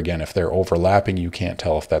here. Again, if they're overlapping, you can't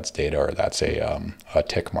tell if that's data or that's a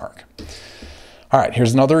tick mark. All right,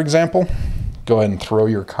 here's another example. Go ahead and throw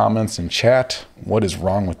your comments in chat. What is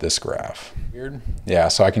wrong with this graph? Weird. Yeah,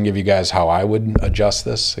 so I can give you guys how I would adjust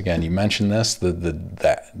this. Again, you mentioned this,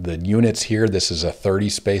 the units here, this is a 30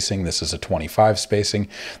 spacing, this is a 25 spacing.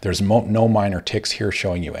 There's no minor ticks here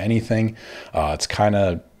showing you anything. It's kind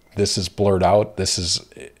of, this is blurred out.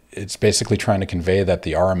 It's basically trying to convey that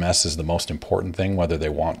the RMS is the most important thing, whether they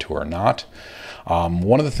want to or not.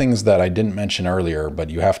 One of the things that I didn't mention earlier, but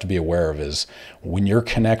you have to be aware of is when you're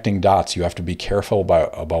connecting dots, you have to be careful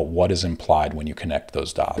about what is implied when you connect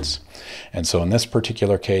those dots. And so in this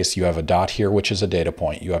particular case, you have a dot here, which is a data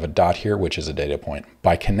point. You have a dot here, which is a data point.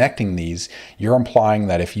 By connecting these, you're implying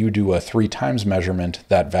that if you do a 3 times measurement,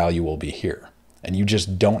 that value will be here. And you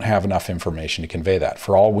just don't have enough information to convey that.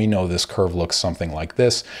 For all we know, this curve looks something like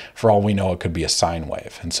this. For all we know, it could be a sine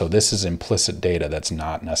wave. And so this is implicit data that's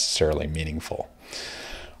not necessarily meaningful.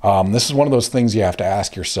 This is one of those things you have to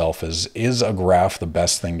ask yourself is a graph the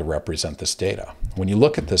best thing to represent this data? When you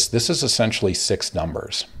look at this, this is essentially 6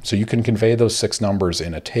 numbers. So you can convey those 6 numbers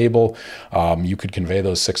in a table. You could convey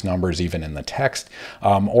those 6 numbers even in the text,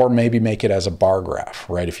 or maybe make it as a bar graph,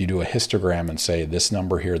 right? If you do a histogram and say this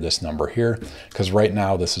number here, because right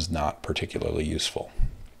now this is not particularly useful.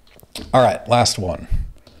 All right, last one.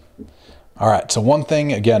 All right, so one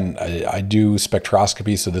thing, again, I do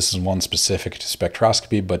spectroscopy, so this is one specific to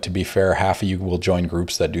spectroscopy, but to be fair, half of you will join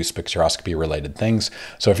groups that do spectroscopy-related things.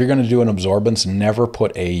 So if you're going to do an absorbance, never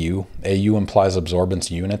put AU. AU implies absorbance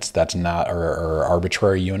units. That's not, or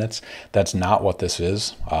arbitrary units. That's not what this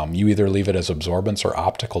is. You either leave it as absorbance or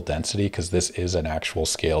optical density, because this is an actual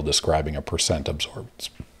scale describing a percent absorbance.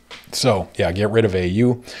 So yeah, get rid of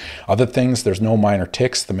AU. Other things, there's no minor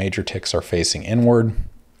ticks. The major ticks are facing inward.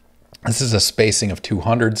 This is a spacing of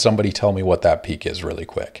 200. Somebody tell me what that peak is really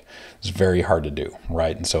quick. It's very hard to do,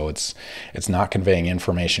 right? And so it's not conveying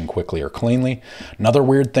information quickly or cleanly. Another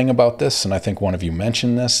weird thing about this, and I think one of you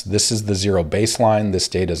mentioned this is the 0 baseline. This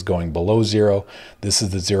data is going below 0. This is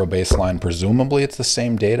the 0 baseline. Presumably it's the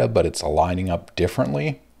same data, but it's aligning up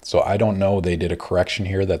differently. So I don't know, they did a correction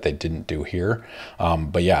here that they didn't do here.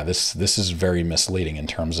 But yeah, this is very misleading in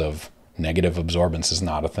terms of negative absorbance is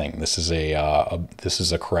not a thing. This is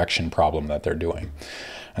a correction problem that they're doing.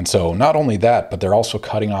 And so not only that, but they're also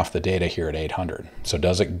cutting off the data here at 800. So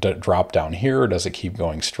does it drop down here, or does it keep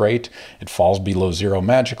going straight? It falls below 0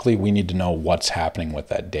 magically. We need to know what's happening with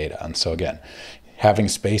that data. And so again, having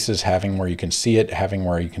spaces, having where you can see it,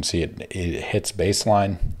 it hits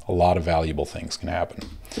baseline, a lot of valuable things can happen.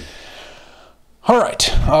 All right,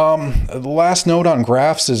 the last note on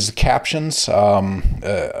graphs is captions.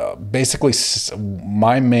 Basically,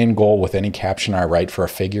 my main goal with any caption I write for a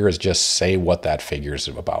figure is just say what that figure is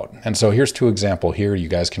about. And so here's 2 examples here. You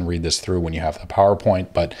guys can read this through when you have the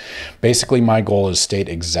PowerPoint, but basically my goal is state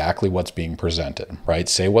exactly what's being presented, right?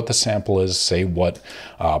 Say what the sample is, say what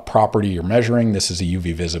property you're measuring. This is a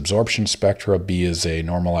UV vis absorption spectra. B is a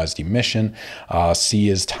normalized emission. C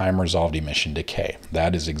is time resolved emission decay.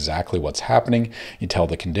 That is exactly what's happening. You tell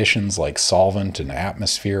the conditions like solvent and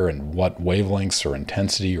atmosphere and what wavelengths or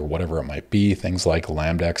intensity or whatever it might be, things like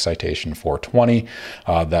lambda excitation 420.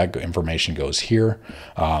 That information goes here.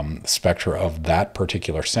 Spectra of that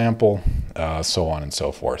particular sample, so on and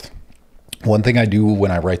so forth. One thing I do when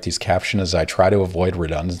I write these captions is I try to avoid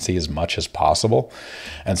redundancy as much as possible.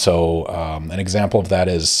 And so an example of that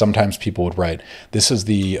is sometimes people would write, this is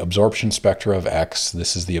the absorption spectra of X,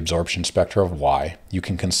 this is the absorption spectra of Y. You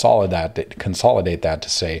can consolidate that to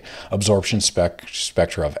say absorption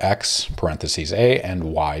spectra of X, parentheses A, and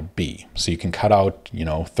Y, B. So you can cut out,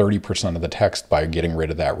 30% of the text by getting rid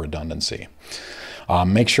of that redundancy.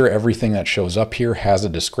 Make sure everything that shows up here has a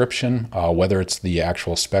description, whether it's the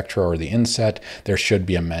actual spectra or the inset, there should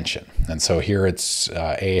be a mention. And so here it's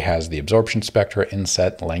A has the absorption spectra,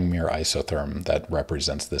 inset, Langmuir isotherm that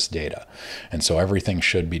represents this data. And so everything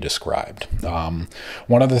should be described.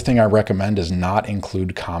 One other thing I recommend is not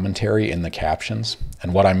include commentary in the captions.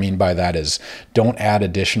 And what I mean by that is don't add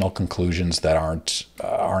additional conclusions that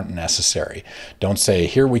aren't necessary. Don't say,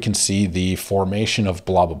 here we can see the formation of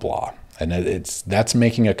blah, blah, blah. And that's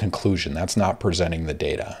making a conclusion. That's not presenting the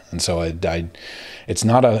data. And so it's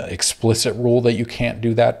not an explicit rule that you can't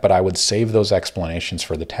do that, but I would save those explanations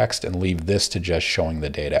for the text and leave this to just showing the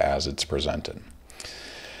data as it's presented.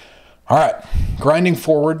 All right, grinding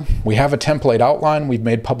forward, we have a template outline. We've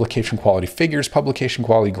made publication quality figures, publication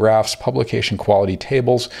quality graphs, publication quality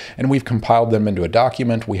tables, and we've compiled them into a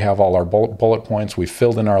document. We have all our bullet points. We've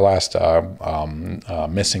filled in our last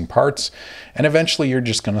missing parts, and eventually you're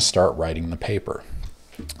just going to start writing the paper.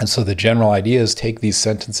 And so the general idea is take these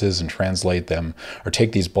sentences and translate them, or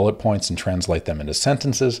take these bullet points and translate them into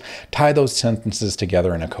sentences, tie those sentences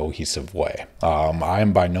together in a cohesive way. I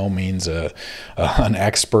am by no means an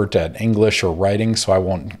expert at English or writing, so I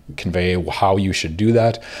won't convey how you should do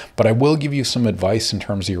that, but I will give you some advice in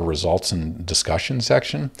terms of your results and discussion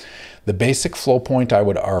section. The basic flow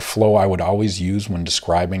I would always use when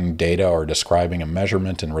describing data or describing a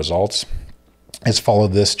measurement and results is follow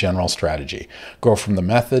this general strategy. Go from the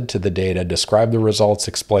method to the data, describe the results,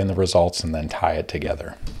 explain the results, and then tie it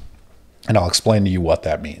together. And I'll explain to you what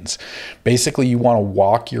that means. Basically, you want to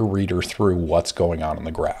walk your reader through what's going on in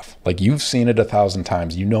the graph. Like you've seen it 1,000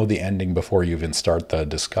 times. You know the ending before you even start the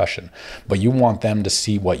discussion. But you want them to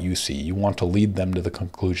see what you see. You want to lead them to the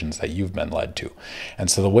conclusions that you've been led to. And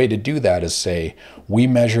so the way to do that is say, we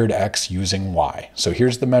measured X using Y. So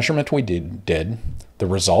here's the measurement we did. The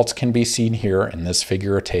results can be seen here in this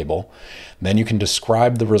figure or table. Then you can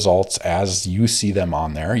describe the results as you see them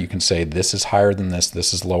on there. You can say this is higher than this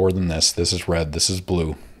is lower than this is red, this is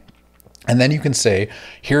blue. And then you can say,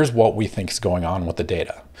 here's what we think is going on with the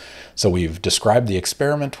data. So we've described the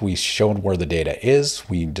experiment, we showed where the data is,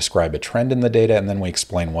 we describe a trend in the data, and then we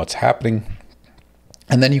explain what's happening.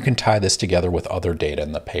 And then you can tie this together with other data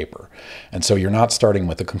in the paper. And so you're not starting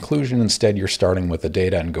with a conclusion, instead you're starting with the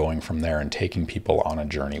data and going from there and taking people on a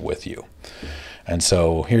journey with you. And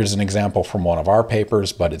so here's an example from one of our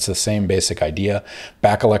papers, but it's the same basic idea.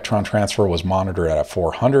 Back electron transfer was monitored at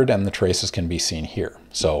 400 and the traces can be seen here.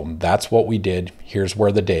 So that's what we did. Here's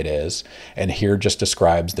where the data is. And here just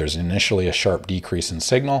describes there's initially a sharp decrease in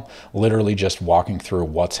signal, literally just walking through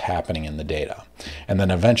what's happening in the data. And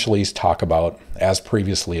then eventually talk about, as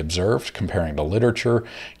previously observed, comparing to literature,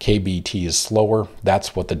 KBT is slower.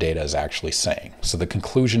 That's what the data is actually saying. So the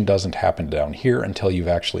conclusion doesn't happen down here until you've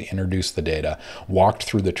actually introduced the data, walked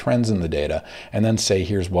through the trends in the data, and then say,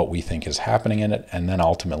 here's what we think is happening in it. And then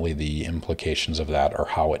ultimately the implications of that or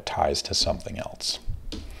how it ties to something else.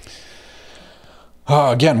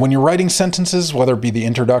 Again, when you're writing sentences, whether it be the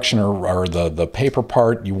introduction or the paper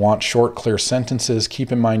part, you want short, clear sentences.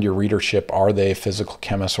 Keep in mind your readership. Are they physical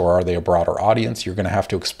chemists or are they a broader audience? You're going to have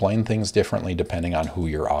to explain things differently depending on who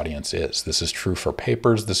your audience is. This is true for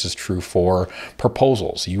papers. This is true for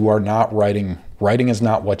proposals. You are not writing is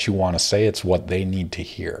not what you want to say. It's what they need to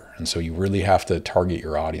hear. And so you really have to target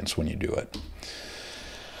your audience when you do it.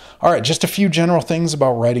 All right, just a few general things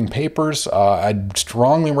about writing papers. I'd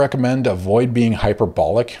strongly recommend avoid being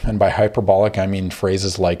hyperbolic. And by hyperbolic, I mean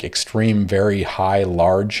phrases like extreme, very, high,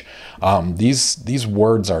 large. These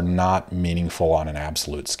words are not meaningful on an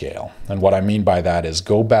absolute scale. And what I mean by that is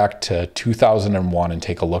go back to 2001 and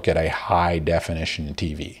take a look at a high definition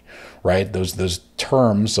TV. Right? Those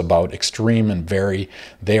terms about extreme and very,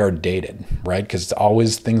 they are dated, right?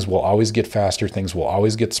 Because things will always get faster, things will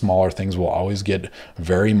always get smaller, things will always get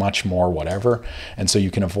very much more whatever. And so you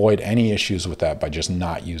can avoid any issues with that by just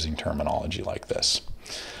not using terminology like this.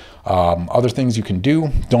 Other things you can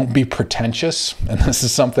do, don't be pretentious. And this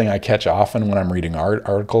is something I catch often when I'm reading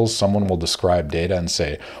articles. Someone will describe data and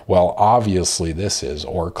say, well, obviously this is,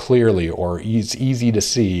 or clearly, or it's easy to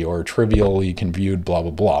see, or trivially viewed, blah,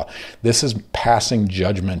 blah, blah. This is passing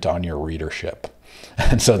judgment on your readership.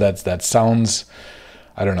 And so that sounds,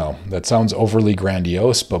 I don't know, that sounds overly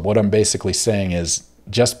grandiose, but what I'm basically saying is,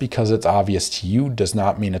 just because it's obvious to you does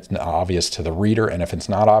not mean it's obvious to the reader, and if it's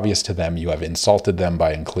not obvious to them, you have insulted them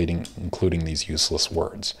by including these useless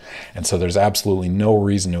words. And so there's absolutely no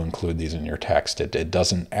reason to include these in your text. It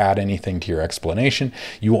doesn't add anything to your explanation.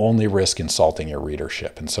 You only risk insulting your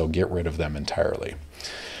readership, and so get rid of them entirely.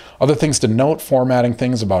 Other things to note, formatting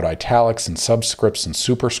things about italics and subscripts and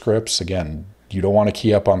superscripts. Again, you don't want to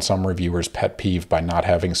key up on some reviewers' pet peeve by not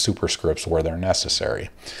having superscripts where they're necessary.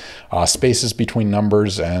 Spaces between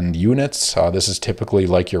numbers and units. This is typically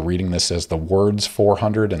like you're reading this as the words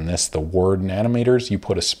 400 and this the word nanometers. You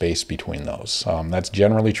put a space between those. That's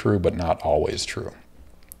generally true, but not always true.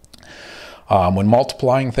 When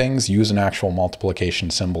multiplying things, use an actual multiplication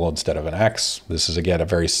symbol instead of an X. This is, again, a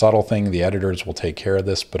very subtle thing. The editors will take care of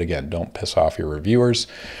this, but again, don't piss off your reviewers.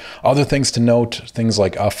 Other things to note, things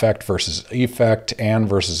like affect versus effect, and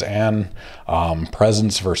versus an,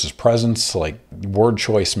 presence versus presence, like word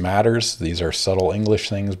choice matters. These are subtle English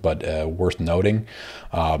things, but worth noting.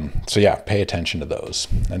 So yeah, pay attention to those.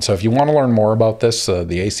 And so if you want to learn more about this, the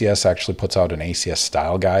ACS actually puts out an ACS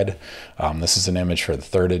style guide. This is an image for the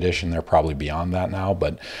 3rd edition. They're probably beyond that now,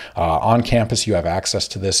 but on campus you have access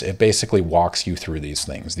to this. It basically walks you through these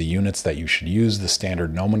things, the units that you should use, the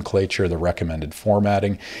standard nomenclature, the recommended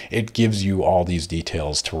formatting. It gives you all these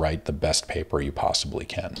details to write the best paper you possibly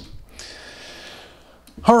can.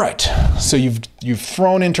 All right, so you've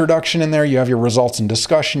thrown introduction in there, you have your results and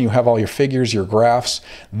discussion, you have all your figures, your graphs.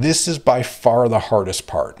 This is by far the hardest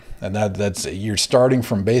part. And that's you're starting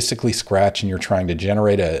from basically scratch and you're trying to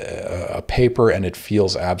generate a paper and it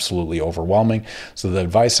feels absolutely overwhelming. So the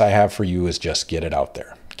advice I have for you is just get it out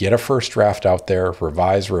there. Get a first draft out there,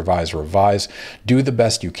 revise, revise, revise. Do the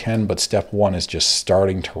best you can, but step one is just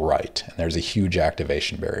starting to write. And there's a huge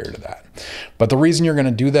activation barrier to that. But the reason you're going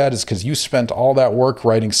to do that is because you spent all that work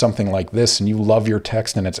writing something like this and you love your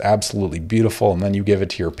text and it's absolutely beautiful, and then you give it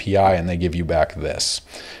to your PI and they give you back this.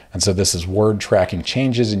 And so this is Word tracking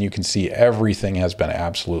changes, and you can see everything has been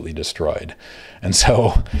absolutely destroyed. And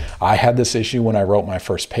so I had this issue when I wrote my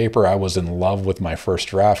first paper. I was in love with my first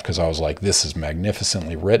draft because I was like, this is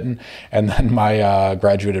magnificently written. And then my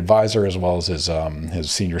graduate advisor, as well as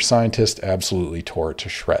his senior scientist, absolutely tore it to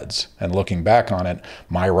shreds. And looking back on it,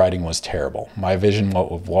 my writing was terrible. My vision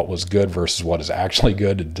of what was good versus what is actually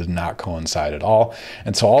good did not coincide at all.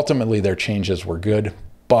 And so ultimately their changes were good,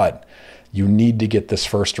 but you need to get this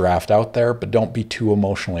first draft out there, but don't be too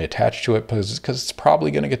emotionally attached to it because it's probably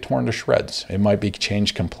going to get torn to shreds. It might be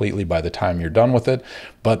changed completely by the time you're done with it,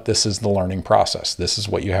 but this is the learning process. This is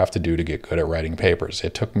what you have to do to get good at writing papers.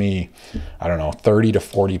 It took me, I don't know, 30 to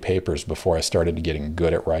 40 papers before I started getting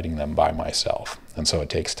good at writing them by myself. And so it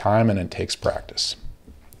takes time and it takes practice.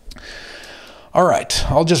 All right,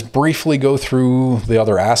 I'll just briefly go through the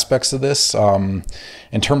other aspects of this.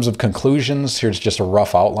 In terms of conclusions, here's just a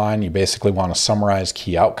rough outline. You basically want to summarize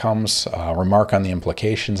key outcomes, remark on the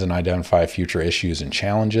implications, and identify future issues and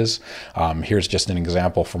challenges. Here's just an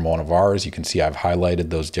example from one of ours. You can see I've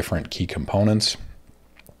highlighted those different key components.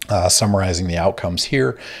 Summarizing the outcomes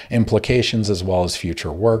here, implications as well as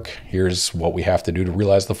future work. Here's what we have to do to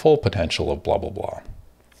realize the full potential of blah, blah, blah.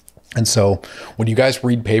 And so when you guys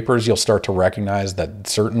read papers, you'll start to recognize that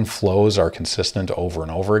certain flows are consistent over and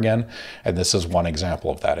over again. And this is one example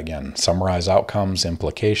of that. Again, summarize outcomes,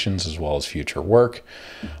 implications, as well as future work.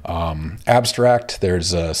 Abstract,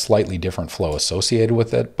 there's a slightly different flow associated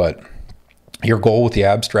with it, but your goal with the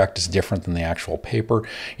abstract is different than the actual paper.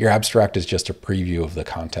 Your abstract is just a preview of the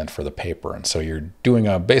content for the paper. And so you're doing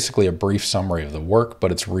basically a brief summary of the work,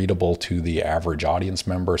 but it's readable to the average audience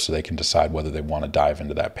member so they can decide whether they want to dive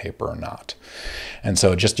into that paper or not. And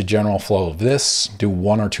so just a general flow of this, do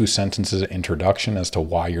 1 or 2 sentences introduction as to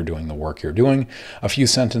why you're doing the work you're doing, a few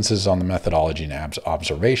sentences on the methodology and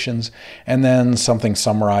observations, and then something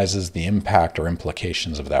summarizes the impact or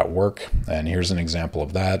implications of that work. And here's an example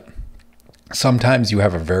of that. Sometimes you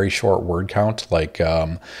have a very short word count, like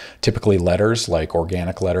typically letters, like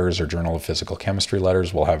organic letters or Journal of Physical Chemistry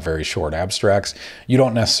letters will have very short abstracts. You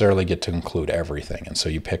don't necessarily get to include everything. And so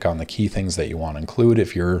you pick on the key things that you want to include.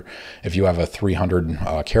 If you have a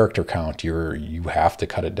 300 character count, you have to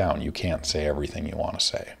cut it down. You can't say everything you want to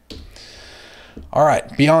say. All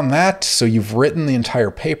right, beyond that, so you've written the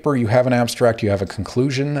entire paper, you have an abstract, you have a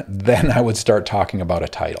conclusion, then I would start talking about a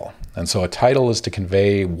title. And so a title is to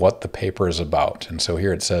convey what the paper is about. And so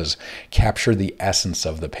here it says, capture the essence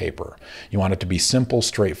of the paper. You want it to be simple,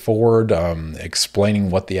 straightforward,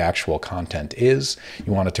 explaining what the actual content is.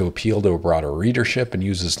 You want it to appeal to a broader readership and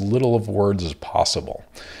use as little of words as possible.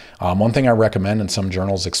 One thing I recommend, and some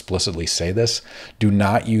journals explicitly say this, do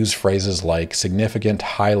not use phrases like significant,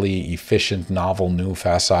 highly, efficient, novel, new,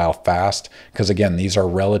 facile, fast, because again, these are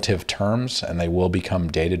relative terms and they will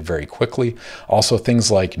become dated very quickly. Also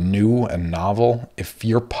things like new and novel, if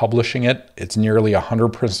you're publishing it, it's nearly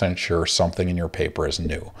 100% sure something in your paper is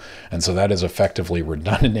new. And so that is effectively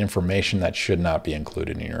redundant information that should not be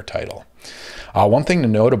included in your title. One thing to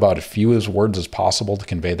note about as few as words as possible to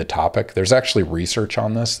convey the topic, there's actually research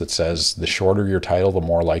on this that says the shorter your title, the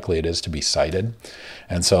more likely it is to be cited.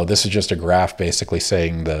 And so this is just a graph basically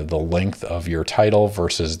saying the length of your title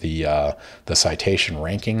versus the citation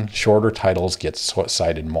ranking. Shorter titles get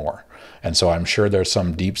cited more. And so I'm sure there's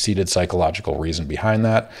some deep-seated psychological reason behind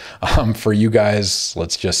that. For you guys,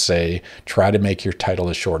 let's just say, try to make your title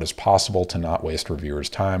as short as possible to not waste reviewers'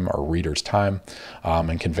 time or readers' time,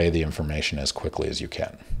 and convey the information as quickly as you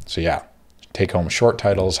can. So yeah, take home short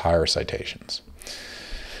titles, higher citations.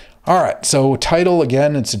 All right, so title,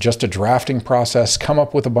 again, it's just a drafting process. Come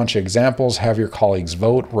up with a bunch of examples, have your colleagues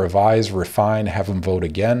vote, revise, refine, have them vote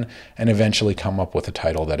again, and eventually come up with a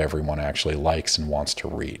title that everyone actually likes and wants to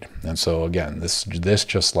read. And so again, this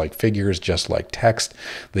just like figures, just like text,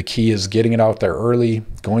 the key is getting it out there early,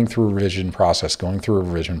 going through a revision process,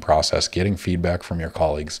 getting feedback from your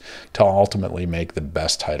colleagues to ultimately make the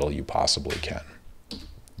best title you possibly can.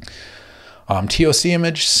 TOC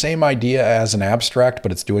image, same idea as an abstract,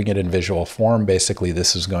 but it's doing it in visual form. Basically,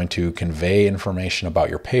 this is going to convey information about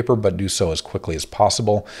your paper, but do so as quickly as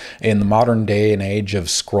possible. In the modern day and age of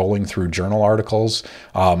scrolling through journal articles,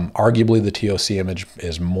 arguably the TOC image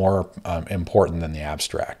is more important than the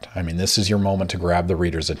abstract. I mean, this is your moment to grab the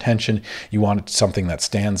reader's attention. You want something that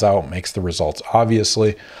stands out, makes the results obvious.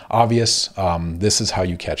 This is how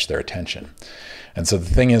you catch their attention. And so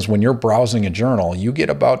the thing is, when you're browsing a journal, you get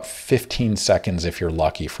about 15 seconds, if you're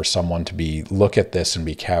lucky, for someone to look at this and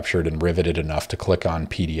be captured and riveted enough to click on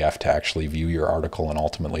PDF to actually view your article and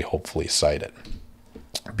ultimately hopefully cite it.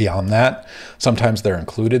 Beyond that, sometimes they're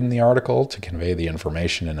included in the article to convey the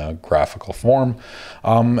information in a graphical form.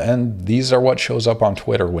 And these are what shows up on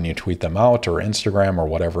Twitter when you tweet them out, or Instagram, or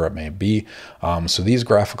whatever it may be. So these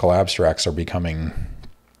graphical abstracts are becoming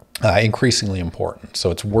increasingly important.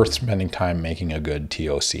 So it's worth spending time making a good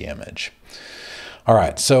TOC image. All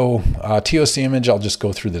right, so TOC image, I'll just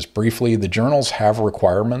go through this briefly. The journals have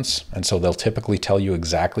requirements, and so they'll typically tell you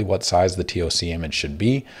exactly what size the TOC image should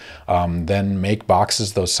be. Then make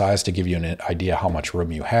boxes those size to give you an idea how much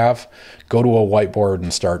room you have. Go to a whiteboard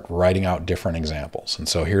and start writing out different examples. And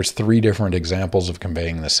so here's 3 different examples of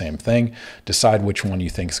conveying the same thing. Decide which one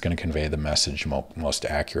you think is going to convey the message most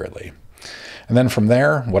accurately. And then from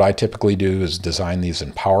there, what I typically do is design these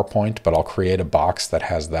in PowerPoint, but I'll create a box that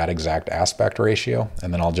has that exact aspect ratio,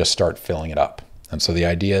 and then I'll just start filling it up. And so the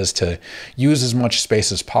idea is to use as much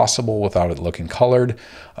space as possible without it looking colored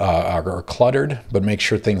or cluttered, but make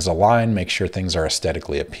sure things align, make sure things are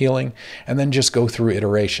aesthetically appealing, and then just go through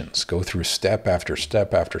iterations, go through step after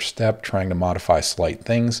step after step, trying to modify slight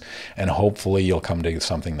things, and hopefully you'll come to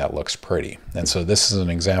something that looks pretty. And so this is an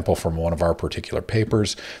example from one of our particular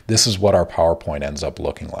papers. This is what our PowerPoint ends up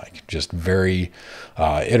looking like. Just very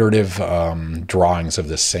iterative drawings of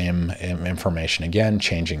the same information again,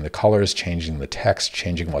 changing the colors, changing the text,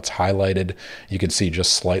 changing what's highlighted. You can see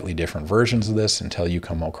just slightly different versions of this until you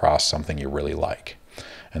come across something you really like.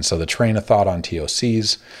 And so the train of thought on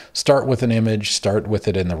TOCs, start with an image, start with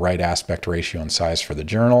it in the right aspect ratio and size for the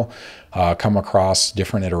journal, come across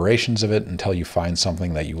different iterations of it until you find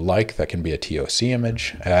something that you like that can be a TOC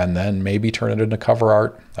image, and then maybe turn it into cover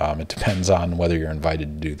art. It depends on whether you're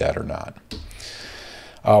invited to do that or not.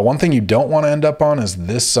 One thing you don't want to end up on is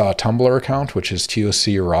this Tumblr account, which is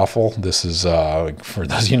TOC Raffle. This is, for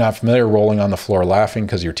those of you not familiar, rolling on the floor laughing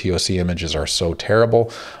because your TOC images are so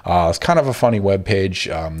terrible. It's kind of a funny web page.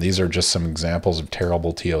 These are just some examples of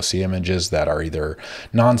terrible TOC images that are either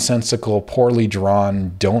nonsensical, poorly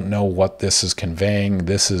drawn, don't know what this is conveying.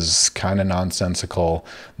 This is kind of nonsensical.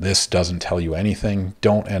 This doesn't tell you anything.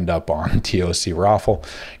 Don't end up on TOC Raffle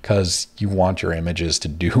because you want your images to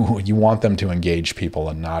you want them to engage people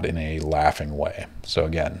and not in a laughing way. So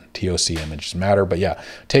again, TOC images matter, but yeah,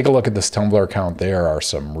 take a look at this Tumblr account. There are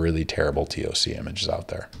some really terrible TOC images out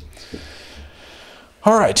there.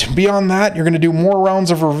 All right, beyond that, you're going to do more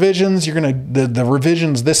rounds of revisions. The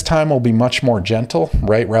revisions this time will be much more gentle,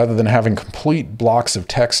 right? Rather than having complete blocks of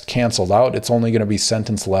text canceled out, it's only going to be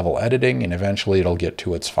sentence level editing, and eventually it'll get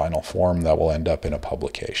to its final form that will end up in a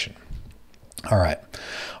publication. All right.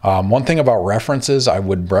 One thing about references, I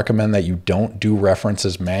would recommend that you don't do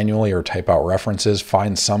references manually or type out references.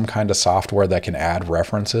 Find some kind of software that can add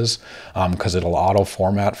references because it'll auto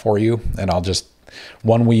format for you. And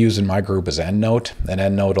one we use in my group is EndNote. And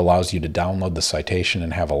EndNote allows you to download the citation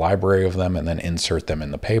and have a library of them and then insert them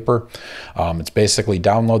in the paper. It's basically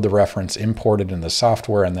download the reference, import it in the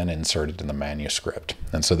software, and then insert it in the manuscript.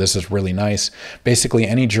 And so this is really nice. Basically,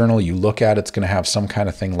 any journal you look at, it's going to have some kind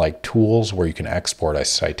of thing like tools where you can export a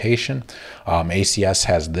citation. ACS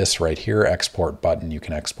has this right here, export button. You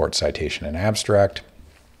can export citation and abstract.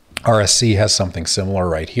 RSC has something similar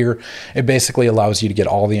right here. It basically allows you to get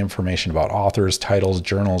all the information about authors, titles,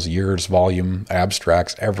 journals, years, volume,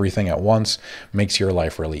 abstracts, everything at once. Makes your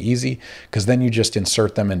life really easy because then you just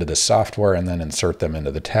insert them into the software and then insert them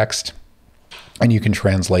into the text. And you can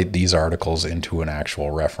translate these articles into an actual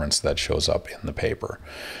reference that shows up in the paper.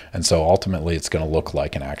 And so ultimately it's going to look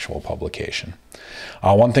like an actual publication.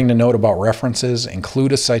 One thing to note about references,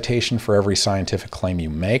 include a citation for every scientific claim you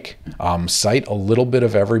make. Cite a little bit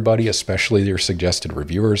of everybody, especially your suggested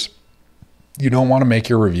reviewers. You don't want to make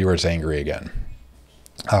your reviewers angry again.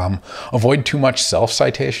 Avoid too much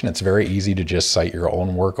self-citation. It's very easy to just cite your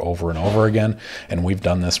own work over and over again, and we've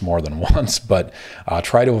done this more than once, but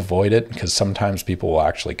try to avoid it because sometimes people will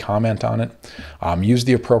actually comment on it. Use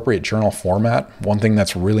the appropriate journal format. One thing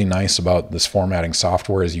that's really nice about this formatting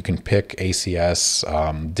software is you can pick ACS,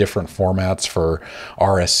 different formats for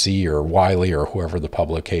RSC or Wiley or whoever the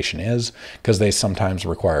publication is, because they sometimes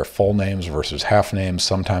require full names versus half names,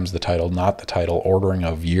 sometimes the title, not the title, ordering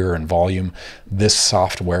of year and volume. This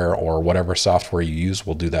software or whatever software you use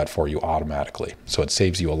will do that for you automatically. So it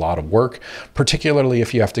saves you a lot of work, particularly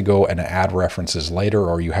if you have to go and add references later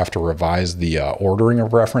or you have to revise the ordering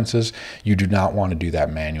of references. You do not want to do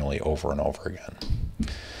that manually over and over again.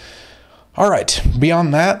 All right,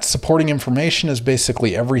 beyond that, supporting information is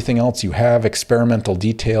basically everything else you have, experimental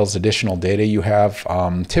details, additional data you have.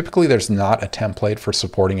 Typically, there's not a template for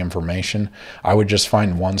supporting information. I would just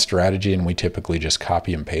find one strategy, and we typically just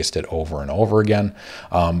copy and paste it over and over again.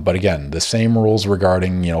 But again, the same rules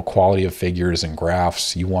regarding quality of figures and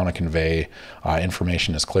graphs. You want to convey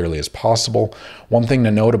information as clearly as possible. One thing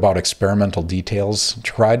to note about experimental details,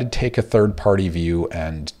 try to take a third-party view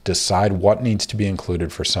and decide what needs to be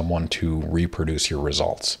included for someone to reproduce your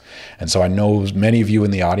results. And so I know many of you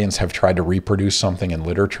in the audience have tried to reproduce something in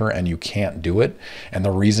literature and you can't do it. And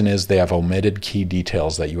the reason is they have omitted key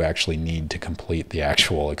details that you actually need to complete the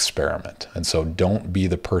actual experiment. And so don't be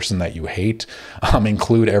the person that you hate.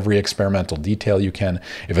 Include every experimental detail you can.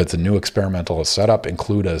 If it's a new experimental setup,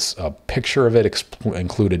 include a picture of it,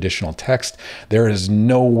 include additional text. There is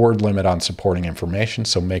no word limit on supporting information,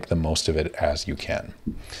 so make the most of it as you can.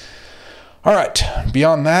 All right,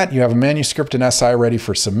 beyond that, you have a manuscript and SI ready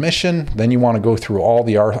for submission. Then you want to go through all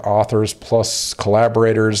the authors plus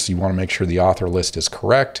collaborators. You want to make sure the author list is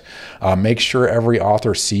correct. Make sure every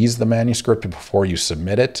author sees the manuscript before you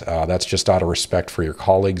submit it. That's just out of respect for your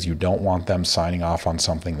colleagues. You don't want them signing off on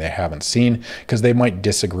something they haven't seen because they might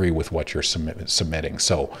disagree with what you're submitting.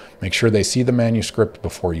 So make sure they see the manuscript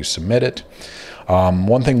before you submit it.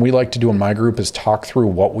 One thing we like to do in my group is talk through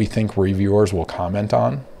what we think reviewers will comment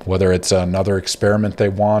on, whether it's another experiment they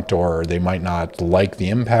want, or they might not like the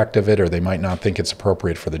impact of it, or they might not think it's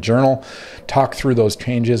appropriate for the journal. Talk through those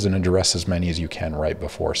changes and address as many as you can right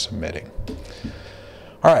before submitting.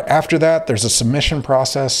 All right, after that, there's a submission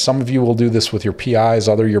process. Some of you will do this with your PIs,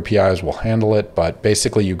 your PIs will handle it, but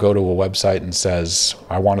basically you go to a website and says,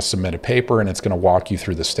 I want to submit a paper, and it's going to walk you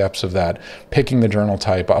through the steps of that, picking the journal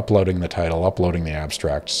type, uploading the title, uploading the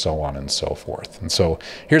abstract, so on and so forth. And so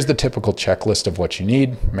here's the typical checklist of what you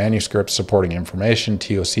need: manuscript, supporting information,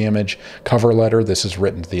 TOC image, cover letter. This is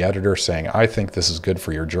written to the editor saying, I think this is good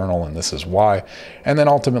for your journal and this is why. And then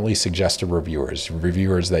ultimately suggested reviewers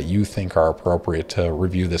that you think are appropriate to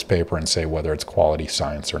review this paper and say whether it's quality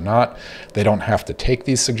science or not. They don't have to take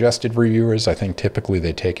these suggested reviewers. I think typically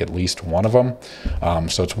they take at least one of them.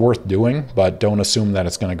 So it's worth doing, but don't assume that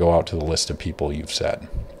it's going to go out to the list of people you've said.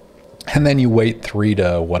 And then you wait 3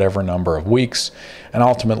 to whatever number of weeks and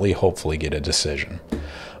ultimately hopefully get a decision.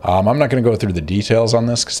 I'm not going to go through the details on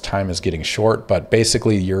this because time is getting short, but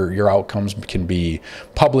basically your outcomes can be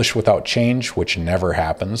publish without change, which never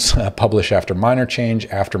happens, publish after minor change,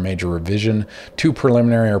 after major revision, too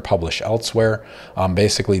preliminary, or publish elsewhere.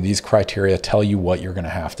 Basically, these criteria tell you what you're going to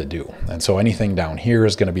have to do. And so anything down here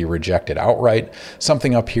is going to be rejected outright.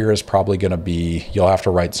 Something up here is probably going to be, you'll have to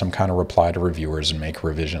write some kind of reply to reviewers and make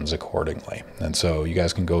revisions accordingly. And so you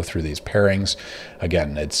guys can go through these pairings.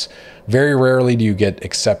 Again, it's very rarely do you get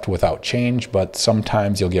accept without change, but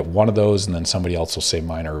sometimes you'll get one of those and then somebody else will say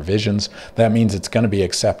minor revisions. That means it's going to be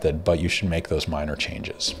accepted, but you should make those minor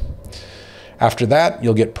changes. After that,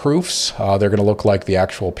 you'll get proofs. They're going to look like the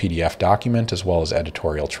actual PDF document as well as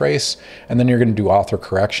editorial trace. And then you're going to do author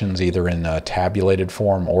corrections either in a tabulated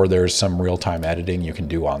form, or there's some real-time editing you can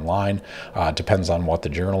do online. Depends on what the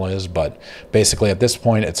journal is, but basically at this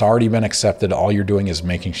point, it's already been accepted. All you're doing is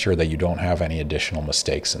making sure that you don't have any additional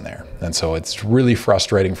mistakes in there. And so it's really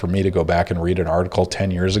frustrating for me to go back and read an article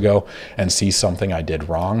 10 years ago and see something I did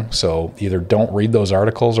wrong. So either don't read those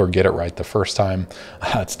articles or get it right the first time.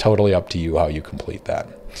 It's totally up to you how you complete that.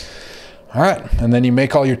 All right, and then you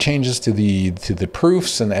make all your changes to the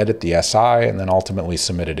proofs and edit the SI, and then ultimately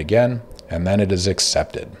submit it again, and then it is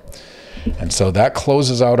accepted. And so that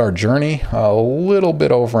closes out our journey. A little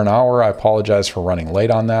bit over an hour. I apologize for running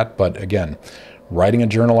late on that, but again, writing a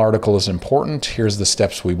journal article is important. Here's the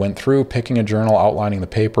steps we went through: picking a journal, outlining the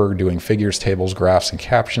paper, doing figures, tables, graphs, and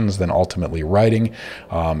captions, then ultimately writing,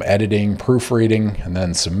 editing, proofreading, and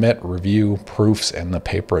then submit, review, proofs, and the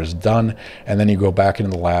paper is done. And then you go back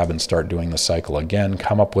into the lab and start doing the cycle again,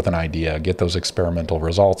 come up with an idea, get those experimental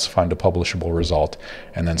results, find a publishable result,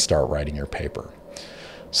 and then start writing your paper.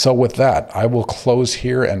 So with that, I will close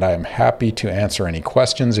here, and I am happy to answer any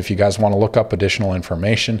questions. If you guys want to look up additional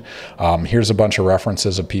information, here's a bunch of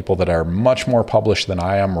references of people that are much more published than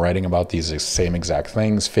I am writing about these same exact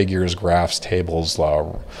things: figures, graphs, tables,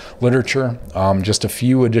 literature. Just a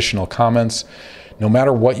few additional comments. No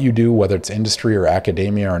matter what you do, whether it's industry or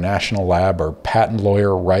academia or national lab or patent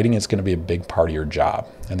lawyer, writing is going to be a big part of your job.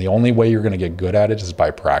 And the only way you're going to get good at it is by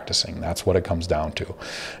practicing. That's what it comes down to.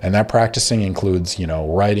 And that practicing includes,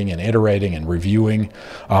 writing and iterating and reviewing,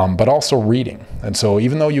 but also reading. And so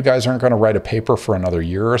even though you guys aren't going to write a paper for another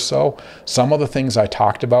year or so, some of the things I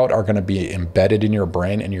talked about are going to be embedded in your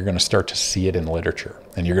brain, and you're going to start to see it in literature.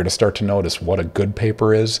 And you're going to start to notice what a good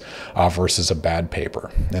paper is versus a bad paper.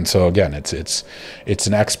 And so again, it's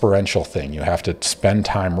an experiential thing. You have to spend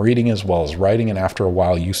time reading as well as writing, and after a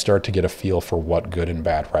while you start to get a feel for what good and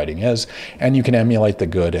bad writing is, and you can emulate the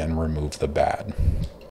good and remove the bad.